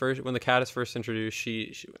the cat is first introduced,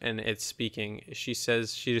 she and it's speaking. She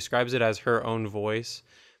describes it as her own voice,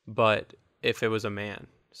 but if it was a man's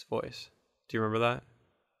voice. Do you remember that?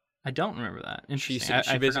 I don't remember that. Interesting.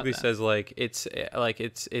 She basically says like it's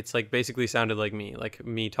like basically sounded like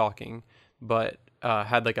me talking, but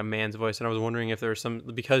had like a man's voice. And I was wondering if there was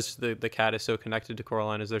because the cat is so connected to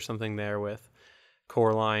Coraline, is there something there with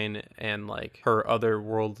Coraline and like her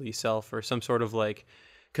otherworldly self, or some sort of like,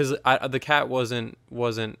 because the cat wasn't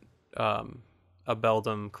a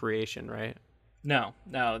Beldam creation, right? No,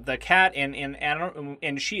 the cat and I don't,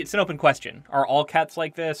 and she. It's an open question. Are all cats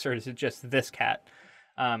like this, or is it just this cat?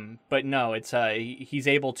 But no, it's he's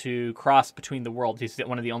able to cross between the worlds. He's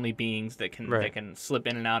one of the only beings that can slip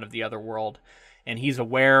in and out of the other world, and he's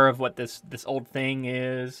aware of what this old thing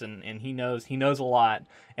is, and he knows a lot.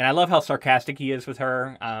 And I love how sarcastic he is with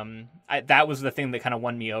her. That was the thing that kind of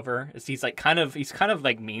won me over. Is he's kind of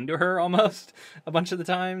like mean to her almost a bunch of the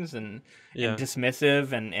times, and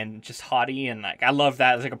dismissive and just haughty, and like I love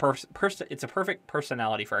that. It's like a person. It's a perfect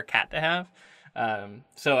personality for a cat to have.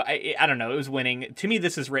 So I don't know. It was winning. To me,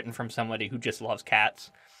 this is written from somebody who just loves cats.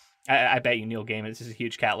 I bet you Neil Gaiman is a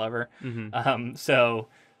huge cat lover. So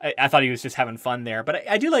I thought he was just having fun there. But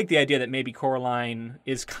I do like the idea that maybe Coraline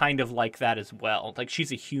is kind of like that as well. Like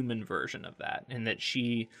she's a human version of that, and that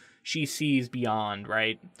she sees beyond,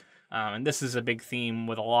 right? And this is a big theme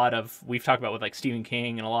with we've talked about with like Stephen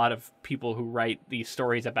King and a lot of people who write these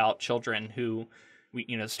stories about children who,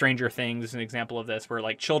 Stranger Things is an example of this, where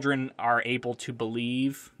like children are able to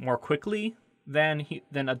believe more quickly than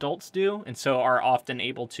adults do, and so are often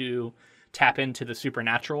able to tap into the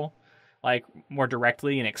supernatural like more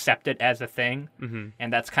directly and accept it as a thing.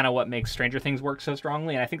 And that's kind of what makes Stranger Things work so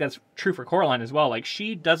strongly. And I think that's true for Coraline as well. Like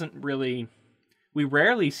we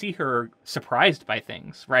rarely see her surprised by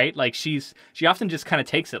things, right? Like she often just kind of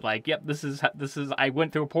takes it like, yep, this is I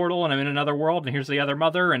went through a portal and I'm in another world and here's the other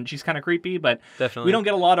mother and she's kind of creepy, but Definitely. We don't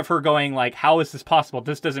get a lot of her going like, how is this possible?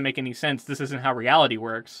 This doesn't make any sense. This isn't how reality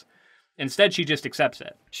works. Instead, she just accepts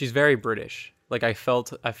it. She's very British. Like I knew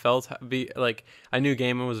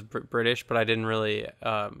Gaiman was British, but I didn't really.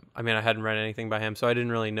 I hadn't read anything by him, so I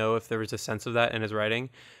didn't really know if there was a sense of that in his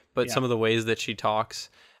writing. But some of the ways that she talks,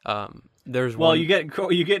 there's you get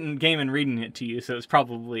Gaiman reading it to you, so it's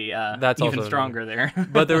probably that's even stronger there.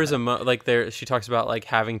 But there was she talks about like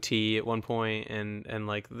having tea at one point and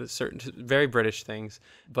like the certain very British things.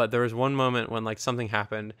 But there was one moment when like something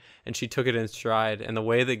happened and she took it in stride, and the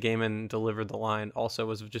way that Gaiman delivered the line also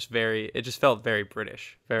was just it just felt very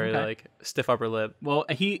British, very like stiff upper lip. Well,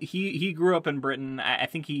 he grew up in Britain. I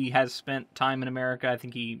think he has spent time in America. I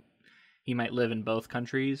think he might live in both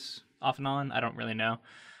countries off and on. I don't really know.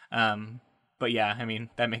 But yeah, I mean,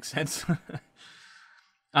 that makes sense.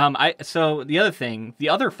 So the other thing, the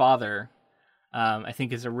other father, I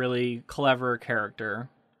think is a really clever character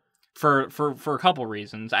for a couple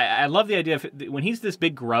reasons. I love the idea of when he's this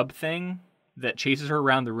big grub thing that chases her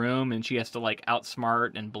around the room and she has to like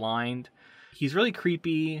outsmart and blind. He's really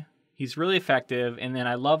creepy. He's really effective. And then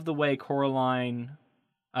I love the way Neil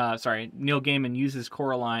Gaiman uses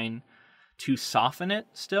Coraline to soften it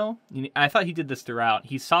still. I thought he did this throughout.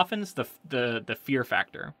 He softens the fear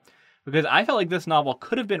factor, because I felt like this novel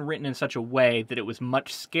could have been written in such a way that it was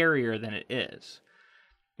much scarier than it is.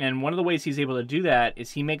 And one of the ways he's able to do that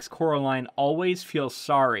is he makes Coraline always feel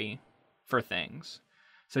sorry for things.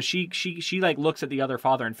 So she like looks at the other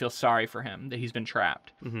father and feels sorry for him that he's been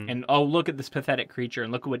trapped. And oh, look at this pathetic creature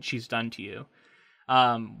and look at what she's done to you.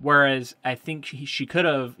 Whereas I think he could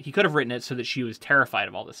have written it so that she was terrified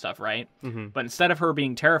of all this stuff, right? But instead of her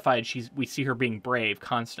being terrified, we see her being brave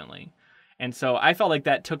constantly. And so I felt like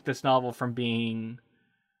that took this novel from being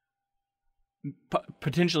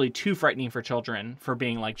potentially too frightening for children for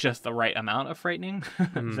being like just the right amount of frightening.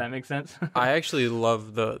 Does that make sense? I actually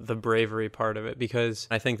love the bravery part of it, because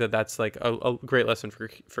I think that's like a great lesson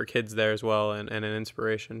for kids there as well, and an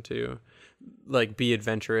inspiration to like be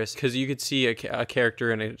adventurous, because you could see a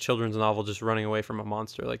character in a children's novel just running away from a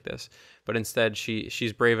monster like this, but instead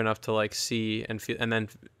she's brave enough to like see and feel, and then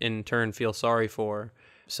in turn feel sorry for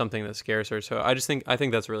something that scares her. So I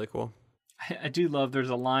think that's really cool. I do love, there's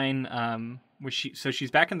a line where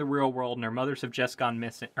she's back in the real world and her mothers have just gone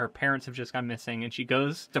missing, her parents have just gone missing, and she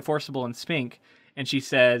goes to Forcible and Spink and she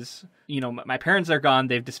says, my parents are gone,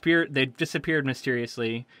 they've disappeared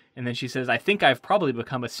mysteriously. And then she says, I think I've probably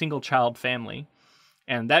become a single child family.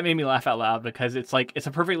 And that made me laugh out loud because it's like, it's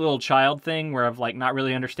a perfect little child thing where of like not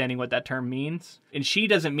really understanding what that term means. And she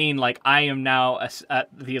doesn't mean like I am now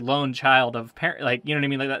the lone child of parent, like, you know what I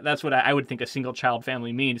mean? Like that's what I would think a single child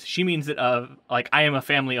family means. She means it of like, I am a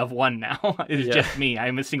family of one now. It is just me. I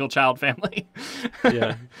am a single child family.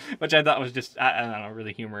 Yeah. Which I thought was just, I don't know,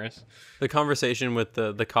 really humorous. The conversation with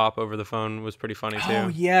the cop over the phone was pretty funny too. Oh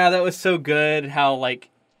yeah, that was so good. How like,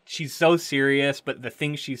 she's so serious, but the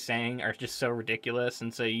things she's saying are just so ridiculous,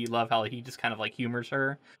 and so you love how he just kind of like humors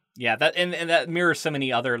her. Yeah, that and that mirrors so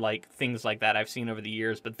many other like things like that I've seen over the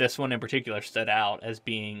years, but this one in particular stood out as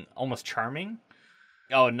being almost charming.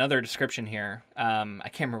 Oh, another description here. I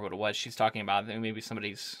can't remember what it was she's talking about. Maybe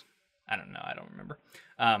somebody's, I don't know, I don't remember.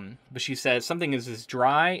 But she says something is as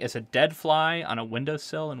dry as a dead fly on a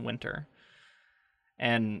windowsill in winter.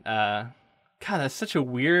 And God, that's such a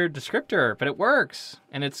weird descriptor, but it works,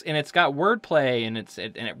 and it's got wordplay, and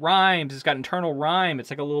it rhymes. It's got internal rhyme.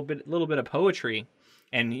 It's like a little bit of poetry,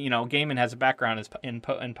 and you know, Gaiman has a background in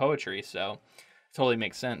poetry, so it totally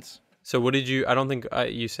makes sense. So what did you? I don't think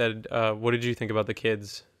you said. What did you think about the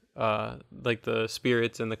kids, like the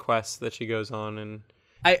spirits and the quests that she goes on? And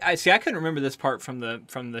I see. I couldn't remember this part from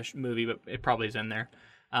the movie, but it probably is in there.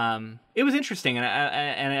 It was interesting, and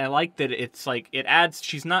I like that it's like it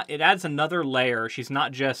adds another layer. She's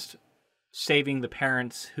not just saving the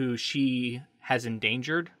parents who she has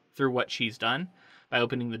endangered through what she's done by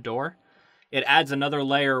opening the door. It adds another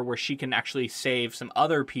layer where she can actually save some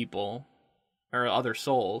other people or other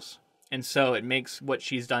souls, and so it makes what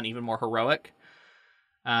she's done even more heroic.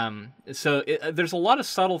 There's a lot of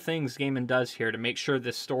subtle things Gaiman does here to make sure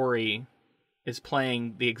this story is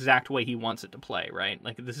playing the exact way he wants it to play, right?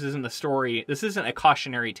 Like this isn't a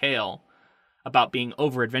cautionary tale about being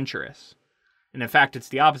over adventurous. And in fact, it's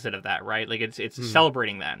the opposite of that, right? Like it's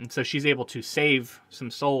celebrating that. And so she's able to save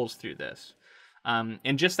some souls through this.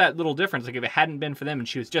 And just that little difference, like if it hadn't been for them and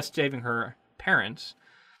she was just saving her parents,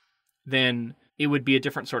 then it would be a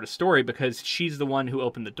different sort of story because she's the one who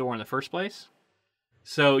opened the door in the first place.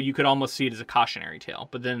 So you could almost see it as a cautionary tale,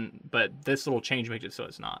 but this little change makes it so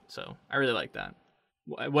it's not. So I really like that.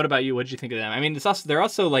 What about you? What did you think of them? I mean, they're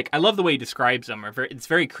also like, I love the way he describes them. It's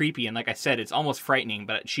very creepy, and like I said, it's almost frightening,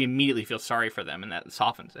 but she immediately feels sorry for them, and that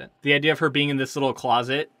softens it. The idea of her being in this little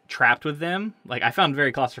closet, trapped with them, like I found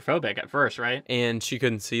very claustrophobic at first, right? And she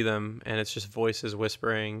couldn't see them, and it's just voices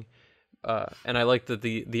whispering. And I like that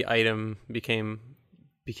the item became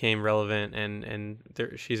relevant, and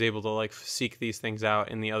she's able to like seek these things out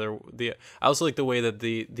in I also like the way that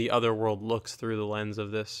the other world looks through the lens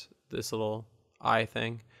of this little eye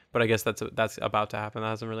thing, but I guess that's about to happen. That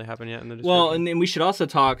hasn't really happened yet in the description. Well, and we should also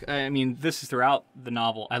talk, I mean, this is throughout the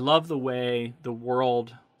novel. I love the way the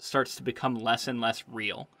world starts to become less and less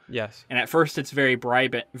real. Yes. And at first it's very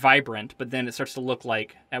vibrant, but then it starts to look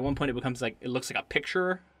like, at one point it looks like a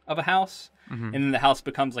picture of a house, and then the house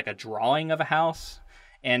becomes like a drawing of a house.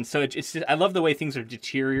 And so it's just, I love the way things are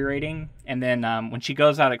deteriorating. And then when she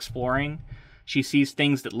goes out exploring, she sees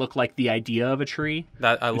things that look like the idea of a tree.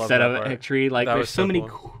 That I love instead that of part. a tree. Like That there's was so many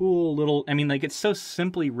cool. cool little. I mean, like it's so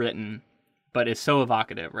simply written, but it's so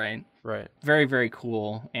evocative, right? Right. Very, very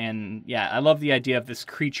cool. And yeah, I love the idea of this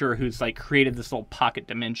creature who's like created this little pocket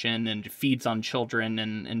dimension and feeds on children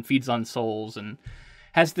and feeds on souls and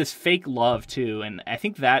has this fake love too. And I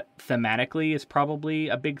think that thematically is probably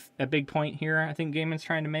a big point here. I think Gaiman's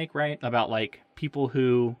trying to make, right? About like people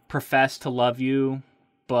who profess to love you,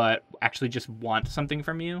 but actually just want something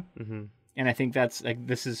from you. Mm-hmm. And I think that's like,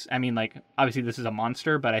 this is, I mean, like obviously this is a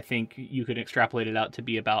monster, but I think you could extrapolate it out to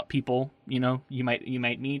be about people, you know, you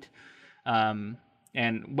might meet.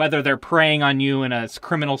 And whether they're preying on you in a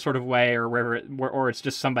criminal sort of way or wherever, or it's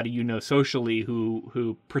just somebody you know socially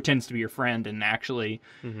who pretends to be your friend and actually,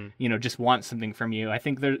 you know, just wants something from you. I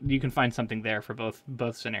think you can find something there for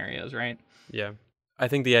both scenarios, right? Yeah. I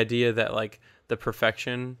think the idea that like the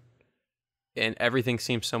perfection and everything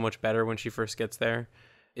seems so much better when she first gets there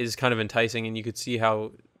is kind of enticing, and you could see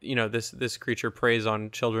how, you know, this creature preys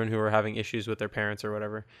on children who are having issues with their parents or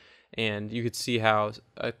whatever. And you could see how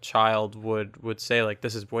a child would say, like,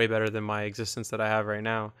 this is way better than my existence that I have right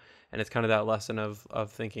now. And it's kind of that lesson of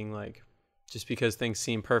thinking, like, just because things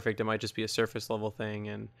seem perfect, it might just be a surface level thing.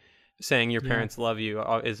 And saying your parents love you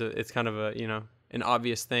it's kind of a, you know, an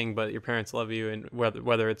obvious thing, but your parents love you, and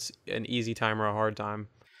whether it's an easy time or a hard time.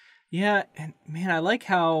 Yeah, and man, I like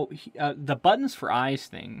how the buttons for eyes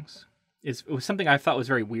things it was something I thought was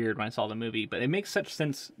very weird when I saw the movie, but it makes such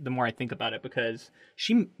sense the more I think about it, because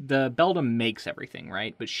the beldam makes everything,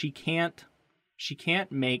 right? But she can't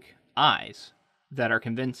make eyes that are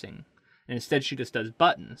convincing, and instead she just does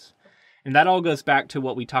buttons. And that all goes back to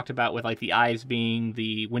what we talked about with like the eyes being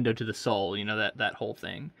the window to the soul, that whole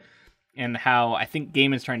thing. And how I think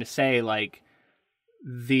Gaiman's trying to say, like,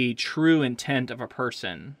 the true intent of a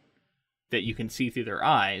person that you can see through their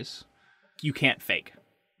eyes, you can't fake.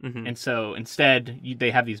 Mm-hmm. And so instead,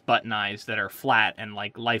 they have these button eyes that are flat and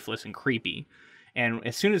like lifeless and creepy. And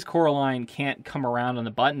as soon as Coraline can't come around on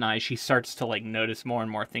the button eyes, she starts to like notice more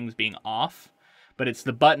and more things being off. But it's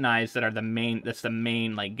the button eyes that are that's the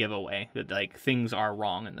main like giveaway that like things are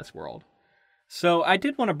wrong in this world. So I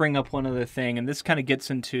did want to bring up one other thing, and this kind of gets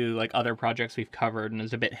into like other projects we've covered and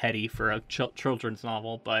is a bit heady for a children's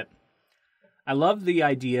novel, but I love the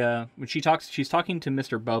idea when she's talking to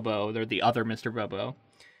Mr. Bobo, they're the other Mr. Bobo,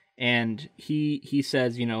 and he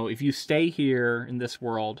says, if you stay here in this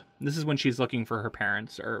world, this is when she's looking for her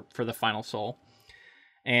parents or for the final soul,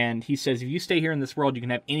 and he says, if you stay here in this world, you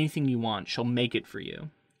can have anything you want. She'll make it for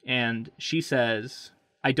you. And she says,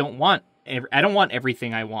 I don't want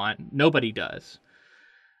everything I want. Nobody does.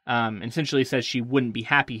 And essentially says she wouldn't be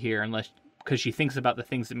happy here because she thinks about the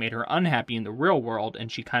things that made her unhappy in the real world,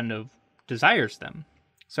 and she kind of desires them.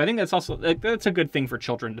 So I think that's a good thing for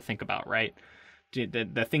children to think about, right?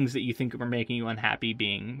 The things that you think are making you unhappy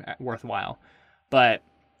being worthwhile. But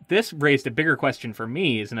this raised a bigger question for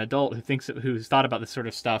me as an adult who's thought about this sort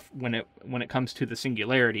of stuff when it comes to the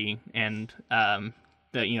singularity and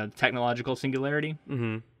the technological singularity.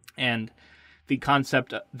 Mm-hmm. And the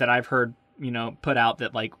concept that I've heard, put out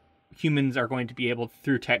that like humans are going to be able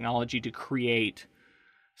through technology to create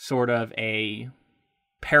sort of a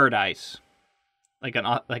paradise, like an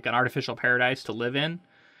artificial paradise to live in,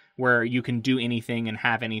 where you can do anything and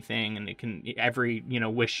have anything, and it can every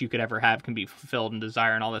wish you could ever have can be fulfilled and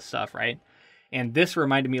desire and all this stuff, right? And this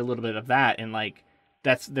reminded me a little bit of that, and like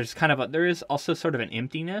there is also sort of an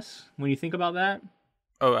emptiness when you think about that.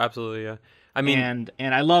 Oh, absolutely, yeah. I mean,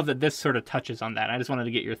 and I love that this sort of touches on that. I just wanted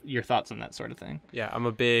to get your thoughts on that sort of thing. Yeah,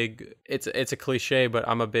 it's a cliche, but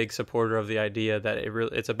I'm a big supporter of the idea that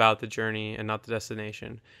it's about the journey and not the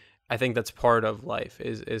destination. I think that's part of life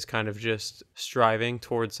is kind of just striving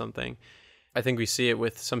towards something. I think we see it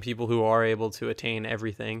with some people who are able to attain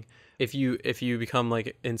everything. If you become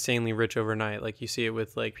like insanely rich overnight, like you see it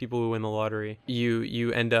with like people who win the lottery,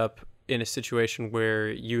 you end up in a situation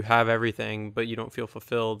where you have everything, but you don't feel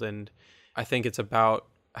fulfilled. And I think it's about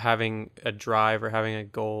having a drive or having a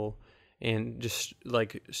goal and just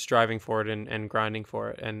like striving for it and grinding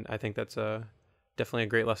for it. And I think that's definitely a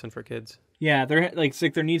great lesson for kids. Yeah, there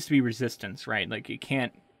needs to be resistance, right? Like you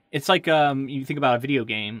can't. It's like you think about a video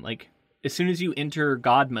game. Like as soon as you enter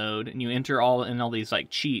God mode and you enter all these like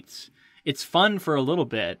cheats, it's fun for a little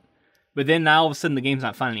bit, but then now all of a sudden the game's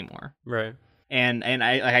not fun anymore. Right. And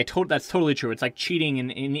that's totally true. It's like cheating in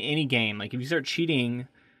any game. Like if you start cheating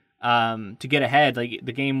to get ahead, like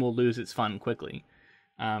the game will lose its fun quickly.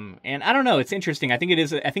 And I don't know. It's interesting. I think it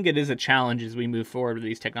is a challenge as we move forward with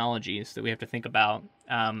these technologies that we have to think about.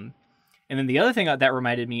 And then the other thing that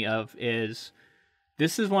reminded me of is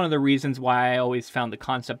this is one of the reasons why I always found the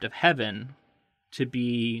concept of heaven to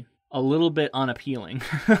be a little bit unappealing,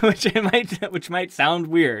 which might sound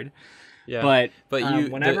weird. Yeah, but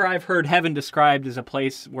whenever I've heard heaven described as a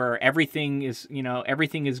place where everything is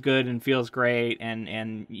good and feels great, and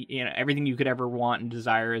everything you could ever want and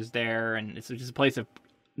desire is there, and it's just a place of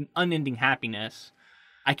unending happiness,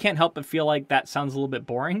 I can't help but feel like that sounds a little bit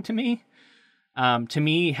boring to me. To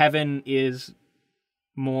me, heaven is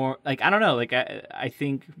more like, I don't know, like I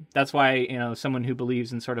think that's why someone who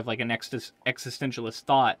believes in sort of like an existentialist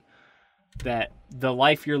thought that the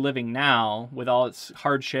life you're living now with all its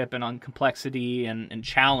hardship and on complexity and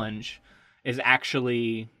challenge is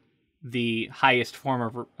actually the highest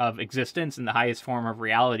form of existence and the highest form of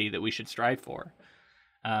reality that we should strive for.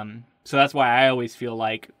 So that's why I always feel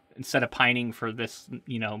like instead of pining for this,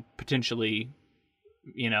 potentially,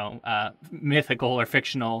 mythical or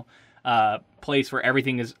fictional place where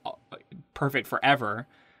everything is perfect forever,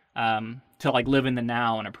 to like live in the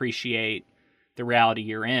now and appreciate the reality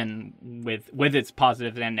you're in with its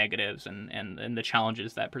positives and negatives and the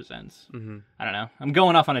challenges that presents. Mm-hmm. I don't know. I'm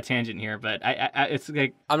going off on a tangent here, but it's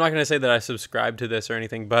like, I'm not going to say that I subscribe to this or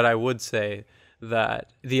anything, but I would say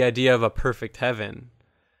that the idea of a perfect heaven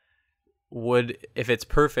if it's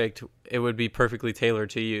perfect, it would be perfectly tailored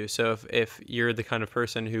to you. So if you're the kind of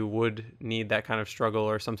person who would need that kind of struggle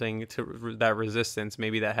or something to that resistance,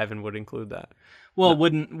 maybe that heaven would include that. Well,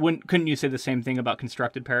 couldn't you say the same thing about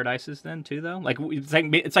constructed paradises then too, though? Like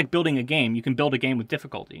it's like building a game. You can build a game with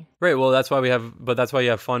difficulty. Right. Well, that's why you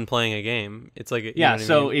have fun playing a game. It's like, yeah.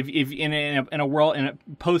 So I mean? if in a world, in a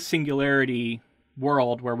post singularity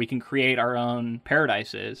world where we can create our own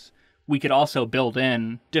paradises, we could also build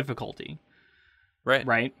in difficulty. Right.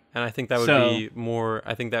 Right. And I think that would be more.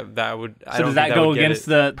 I think that would. So does that go against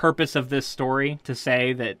the purpose of this story to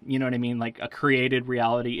say that, you know what I mean? Like a created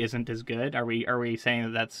reality isn't as good. Are we saying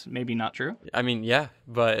that that's maybe not true? I mean, yeah,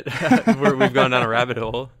 but we've gone down a rabbit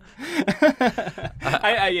hole.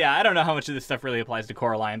 I don't know how much of this stuff really applies to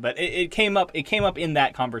Coraline, but it came up in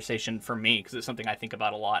that conversation for me because it's something I think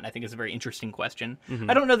about a lot, and I think it's a very interesting question.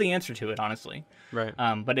 I don't know the answer to it, honestly. Right.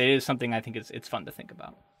 But it is something I think it's fun to think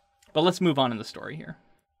about. But let's move on in the story here.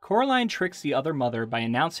 Coraline tricks the other mother by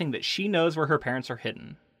announcing that she knows where her parents are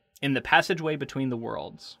hidden, in the passageway between the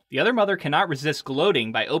worlds. The other mother cannot resist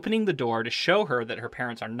gloating by opening the door to show her that her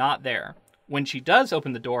parents are not there. When she does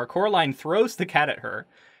open the door, Coraline throws the cat at her,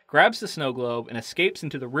 grabs the snow globe, and escapes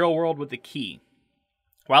into the real world with the key.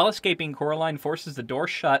 While escaping, Coraline forces the door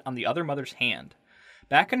shut on the other mother's hand.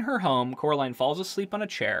 Back in her home, Coraline falls asleep on a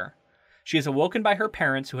chair. She is awoken by her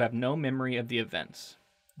parents who have no memory of the events.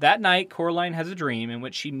 That night, Coraline has a dream in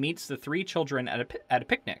which she meets the three children at a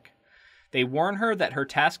picnic. They warn her that her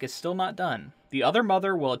task is still not done. The other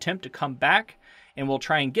mother will attempt to come back and will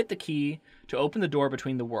try and get the key to open the door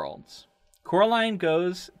between the worlds. Coraline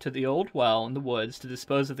goes to the old well in the woods to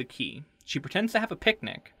dispose of the key. She pretends to have a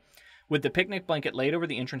picnic, with the picnic blanket laid over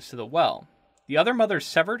the entrance to the well. The other mother's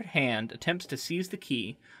severed hand attempts to seize the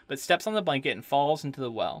key, but steps on the blanket and falls into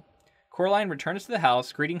the well. Coraline returns to the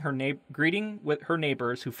house, greeting with her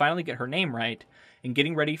neighbors who finally get her name right, and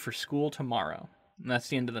getting ready for school tomorrow. And that's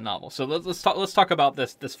the end of the novel. So let's talk about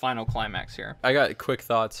this final climax here. I got quick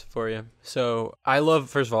thoughts for you. So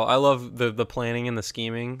first of all, I love the planning and the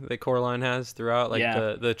scheming that Coraline has throughout, like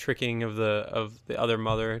the tricking of the other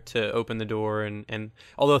mother to open the door, and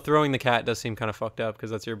although throwing the cat does seem kind of fucked up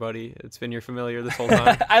because that's your buddy. It's been your familiar this whole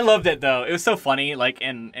time. I loved it though. It was so funny. Like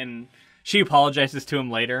and she apologizes to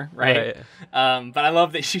him later, right? But I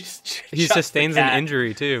love that he sustains an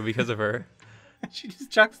injury too because of her. She just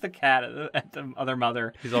chucks the cat at the other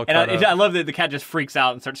mother. He's all I love that the cat just freaks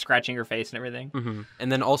out and starts scratching her face and everything. Mm-hmm.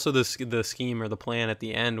 And then also the scheme or the plan at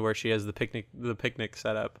the end where she has the picnic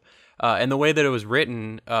set up, and the way that it was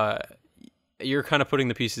written, you're kind of putting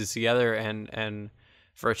the pieces together. And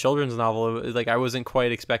for a children's novel, like I wasn't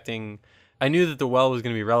quite expecting. I knew that the well was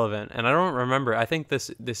going to be relevant, and I don't remember. I think this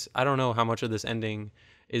I don't know how much of this ending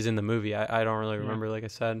is in the movie. I don't really remember, like I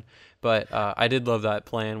said, but I did love that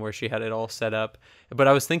plan where she had it all set up. But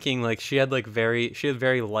I was thinking like she had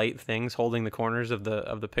very light things holding the corners of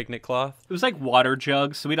the picnic cloth. It was like water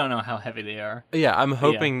jugs, so we don't know how heavy they are. Yeah, I'm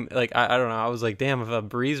hoping like I don't know. I was like, damn, if a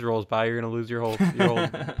breeze rolls by, you're gonna lose your whole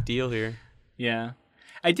deal here. Yeah.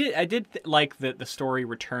 I did like that the story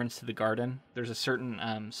returns to the garden. There's a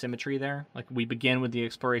certain symmetry there. Like we begin with the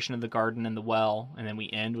exploration of the garden and the well, and then we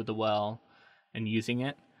end with the well and using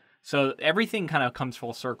it. So everything kind of comes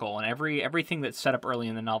full circle, and everything that's set up early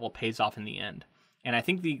in the novel pays off in the end. And I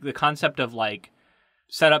think the concept of like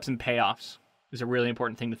setups and payoffs is a really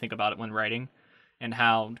important thing to think about when writing, and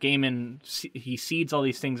how Gaiman he seeds all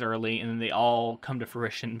these things early, and then they all come to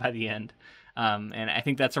fruition by the end. And I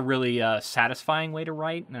think that's a really satisfying way to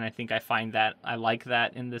write, and I think I like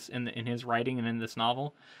that in his writing and in this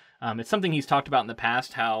novel. It's something he's talked about in the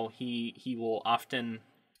past, how he will often,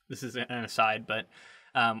 this is an aside, but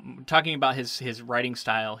talking about his writing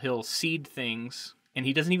style, he'll seed things, and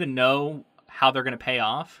he doesn't even know how they're going to pay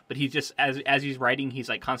off, but he just, as he's writing, he's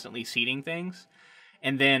like constantly seeding things.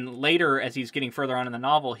 And then later, as he's getting further on in the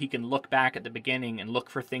novel, he can look back at the beginning and look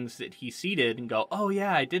for things that he seeded and go, oh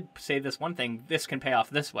yeah, I did say this one thing. This can pay off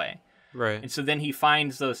this way. Right. And so then he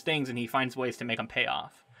finds those things and he finds ways to make them pay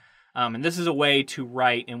off. And this is a way to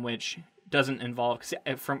write in which doesn't involve,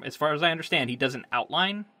 from as far as I understand, he doesn't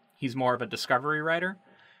outline. He's more of a discovery writer.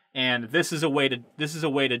 And this is a way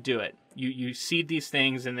to do it. You seed these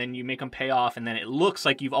things and then you make them pay off, and then it looks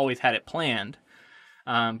like you've always had it planned.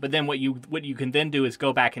 But then what you can then do is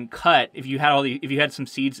go back and cut. If you had some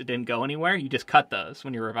seeds that didn't go anywhere, you just cut those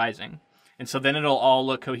when you're revising, and so then it'll all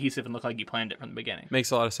look cohesive and look like you planned it from the beginning.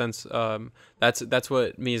 Makes a lot of sense. That's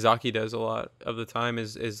what Miyazaki does a lot of the time.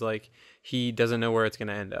 Is like he doesn't know where it's going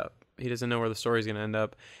to end up. He doesn't know where the story's going to end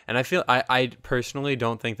up. And I feel I personally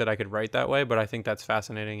don't think that I could write that way, but I think that's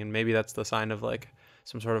fascinating, and maybe that's the sign of like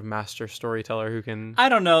some sort of master storyteller who can... I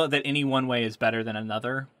don't know that any one way is better than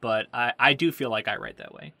another, but I do feel like I write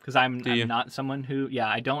that way. Because I'm not someone who... Yeah,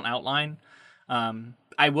 I don't outline.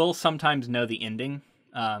 I will sometimes know the ending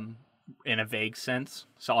in a vague sense.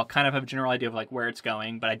 So I'll kind of have a general idea of like where it's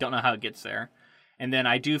going, but I don't know how it gets there. And then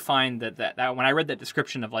I do find that when I read that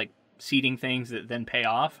description of like seeding things that then pay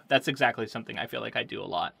off, that's exactly something I feel like I do a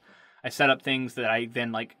lot. I set up things that I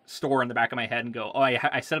then like store in the back of my head and go, oh,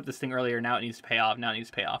 I set up this thing earlier. Now it needs to pay off. Now it needs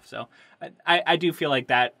to pay off. So I do feel like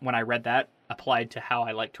that when I read that applied to how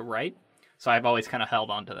I like to write. So I've always kind of held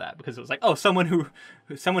on to that because it was like, oh, someone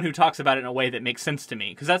who talks about it in a way that makes sense to me.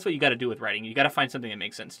 Because that's what you got to do with writing. You got to find something that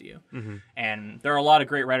makes sense to you. Mm-hmm. And there are a lot of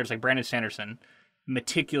great writers like Brandon Sanderson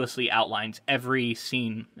meticulously outlines every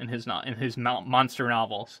scene in his monster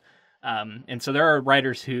novels. And so there are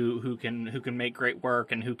writers who can make great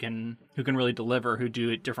work and who can really deliver, who do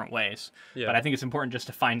it different ways. Yeah. But I think it's important just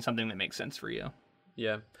to find something that makes sense for you.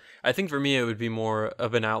 Yeah. I think for me it would be more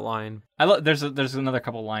of an outline. There's another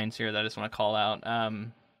couple lines here that I just want to call out.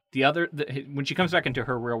 When she comes back into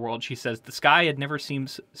her real world, she says, "The sky had never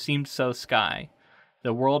seemed so sky.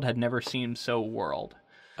 The world had never seemed so world."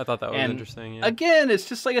 I thought that was interesting. Yeah. Again, it's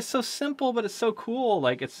just like it's so simple, but it's so cool.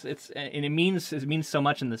 Like it's and it means so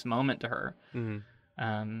much in this moment to her.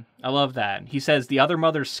 Mm-hmm. I love that. He says the other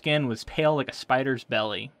mother's skin was pale like a spider's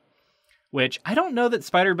belly, which I don't know that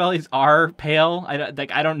spider bellies are pale.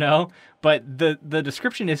 I don't know, but the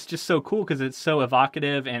description is just so cool because it's so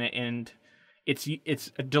evocative and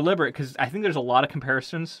it's deliberate because I think there's a lot of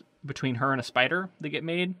comparisons between her and a spider that get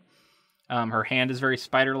made. Her hand is very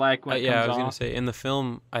spider-like when it comes off. Yeah, I was going to say, in the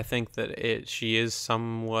film, I think that she is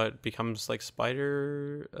somewhat becomes like a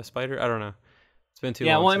spider. I don't know. It's been too long.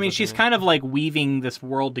 Yeah, well, I mean, she's kind of like weaving this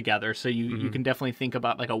world together, so you can definitely think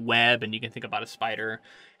about like a web, and you can think about a spider,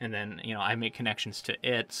 and then, I make connections to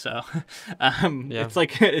it, so it's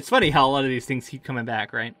like, it's funny how a lot of these things keep coming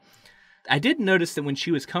back, right? I did notice that when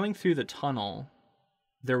she was coming through the tunnel,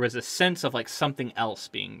 there was a sense of like something else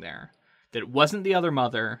being there. That it wasn't the other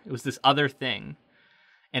mother, it was this other thing,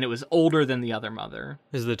 and it was older than the other mother.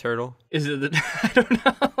 Is it the turtle? Is it the? I don't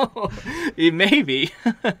know. It may be.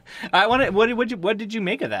 What did you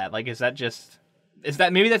make of that? Like, is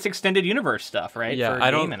that maybe that's extended universe stuff, right? Yeah, for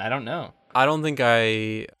Gaiman. I don't know. I don't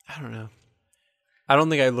know. I don't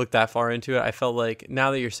think I looked that far into it. I felt like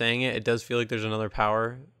now that you're saying it, it does feel like there's another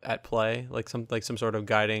power at play, like some sort of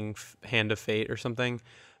guiding hand of fate or something.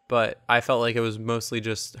 But I felt like it was mostly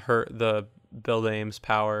just the Beldame's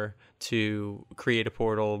power to create a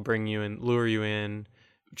portal, bring you in, lure you in,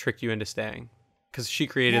 trick you into staying. Because she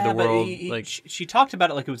created the world. She talked about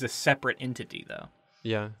it like it was a separate entity, though.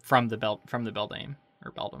 Yeah. From the Beldame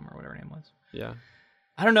or Beldam or whatever her name was. Yeah.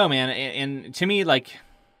 I don't know, man. And to me, like,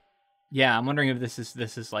 yeah, I'm wondering if this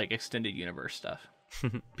is like extended universe stuff.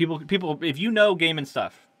 People, if you know Gaiman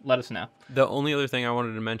stuff, let us know. The only other thing I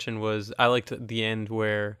wanted to mention was I liked the end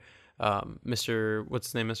where what's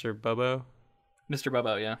his name, Mr. Bobo? Mr.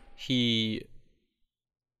 Bobo, yeah. He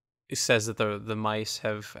says that the mice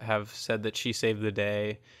have said that she saved the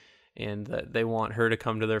day and that they want her to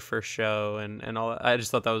come to their first show and all that. I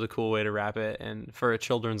just thought that was a cool way to wrap it, and for a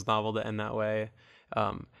children's novel to end that way.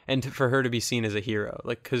 And for her to be seen as a hero,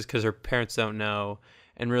 like because her parents don't know,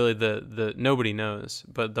 and really the nobody knows,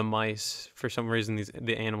 but the mice, for some reason,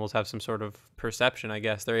 the animals have some sort of perception. I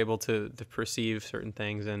guess they're able to perceive certain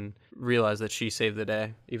things and realize that she saved the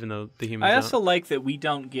day, even though the humans. I also like that we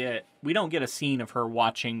don't get a scene of her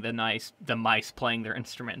watching the mice playing their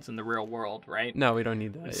instruments in the real world, right? No, we don't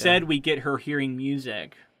need that. Instead, we get her hearing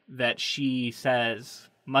music that she says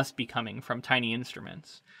must be coming from tiny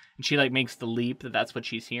instruments. And she like makes the leap that that's what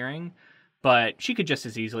she's hearing, but she could just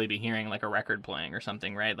as easily be hearing like a record playing or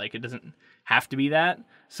something, right? Like it doesn't have to be that.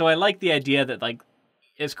 So I like the idea that like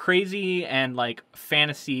as crazy and like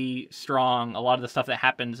fantasy strong a lot of the stuff that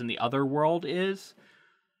happens in the other world is,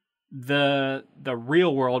 the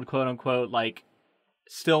real world, quote unquote, like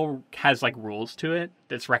still has like rules to it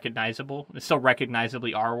that's recognizable. It's still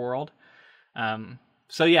recognizably our world.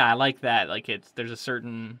 So yeah, I like that. Like there's a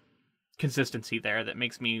certain consistency there that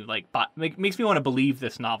makes me makes me want to believe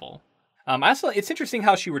this novel. It's interesting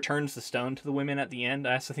how she returns the stone to the women at the end.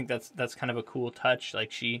 I also think that's kind of a cool touch.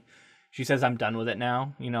 Like she says, "I'm done with it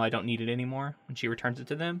now. I don't need it anymore," and she returns it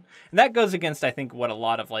to them. And that goes against, I think, what a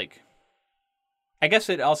lot of like. I guess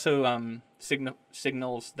it also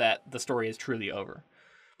signals that the story is truly over,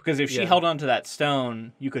 because if she held on to that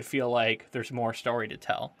stone, you could feel like there's more story to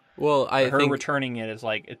tell. Well, I think returning it is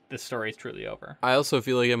like this story is truly over. I also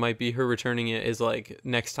feel like it might be her returning it is like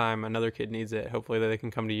next time another kid needs it, hopefully that they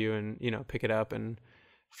can come to you and pick it up and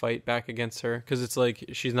fight back against her, because it's like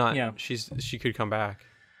she's not. Yeah. She could come back.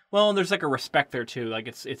 Well, and there's like a respect there too. Like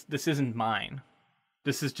it's this isn't mine.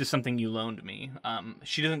 This is just something you loaned me.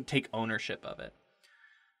 She doesn't take ownership of it.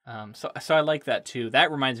 So I like that too.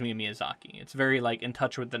 That reminds me of Miyazaki. It's very like in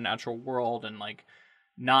touch with the natural world and like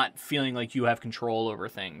not feeling like you have control over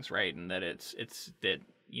things, right? And that it's that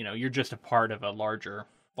you're just a part of a larger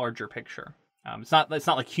picture. It's not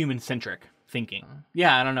like human-centric thinking.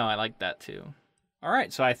 Yeah, I don't know. I like that too. All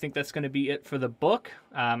right, so I think that's going to be it for the book.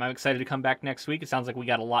 I'm excited to come back next week. It sounds like we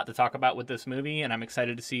got a lot to talk about with this movie, and I'm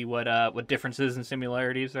excited to see what differences and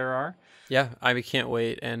similarities there are. Yeah, I can't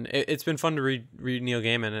wait. And it's been fun to read Neil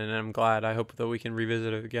Gaiman, and I'm glad. I hope that we can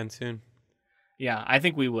revisit it again soon. Yeah, I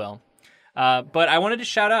think we will. But I wanted to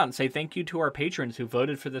shout out and say thank you to our patrons who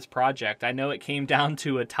voted for this project. I know it came down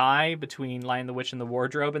to a tie between Lion the Witch and the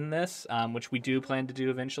Wardrobe in this, which we do plan to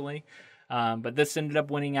do eventually. But this ended up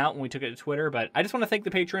winning out when we took it to Twitter. But I just want to thank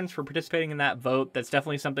the patrons for participating in that vote. That's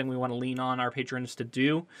definitely something we want to lean on our patrons to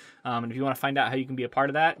do. And if you want to find out how you can be a part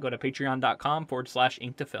of that, go to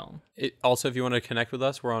patreon.com/ink2film. Also, if you want to connect with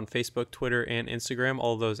us, we're on Facebook, Twitter, and Instagram,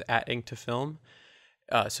 all of those at ink2film.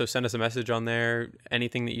 So send us a message on there.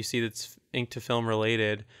 Anything that you see that's ink2film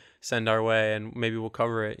related, send our way, and maybe we'll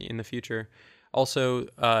cover it in the future. Also,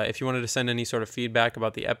 if you wanted to send any sort of feedback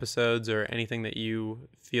about the episodes or anything that you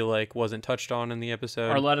feel like wasn't touched on in the episode,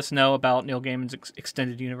 or let us know about Neil Gaiman's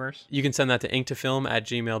extended universe, you can send that to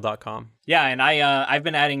ink2film@gmail.com. Yeah, and I've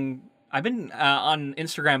been on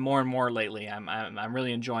Instagram more and more lately. I'm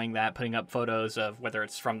really enjoying that, putting up photos of whether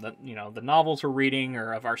it's from the novels we're reading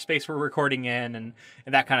or of our space we're recording in and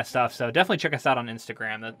that kind of stuff. So definitely check us out on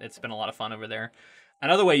Instagram. It's been a lot of fun over there.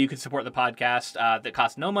 Another way you can support the podcast that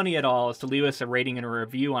costs no money at all is to leave us a rating and a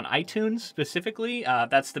review on iTunes specifically.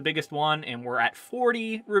 That's the biggest one, and we're at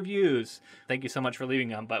 40 reviews. Thank you so much for leaving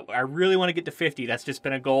them, but I really want to get to 50. That's just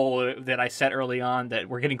been a goal that I set early on that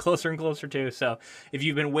we're getting closer and closer to. So if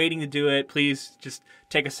you've been waiting to do it, please just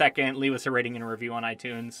take a second, leave us a rating and a review on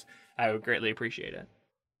iTunes. I would greatly appreciate it.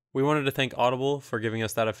 We wanted to thank Audible for giving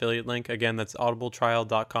us that affiliate link. Again, that's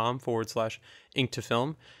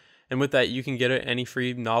audibletrial.com/ink2film. And with that, you can get any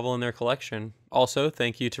free novel in their collection. Also,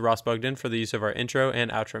 thank you to Ross Bugden for the use of our intro and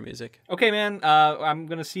outro music. Okay, man. I'm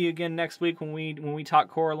going to see you again next week when we talk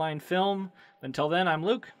Coraline film. Until then, I'm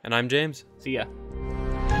Luke. And I'm James. See ya.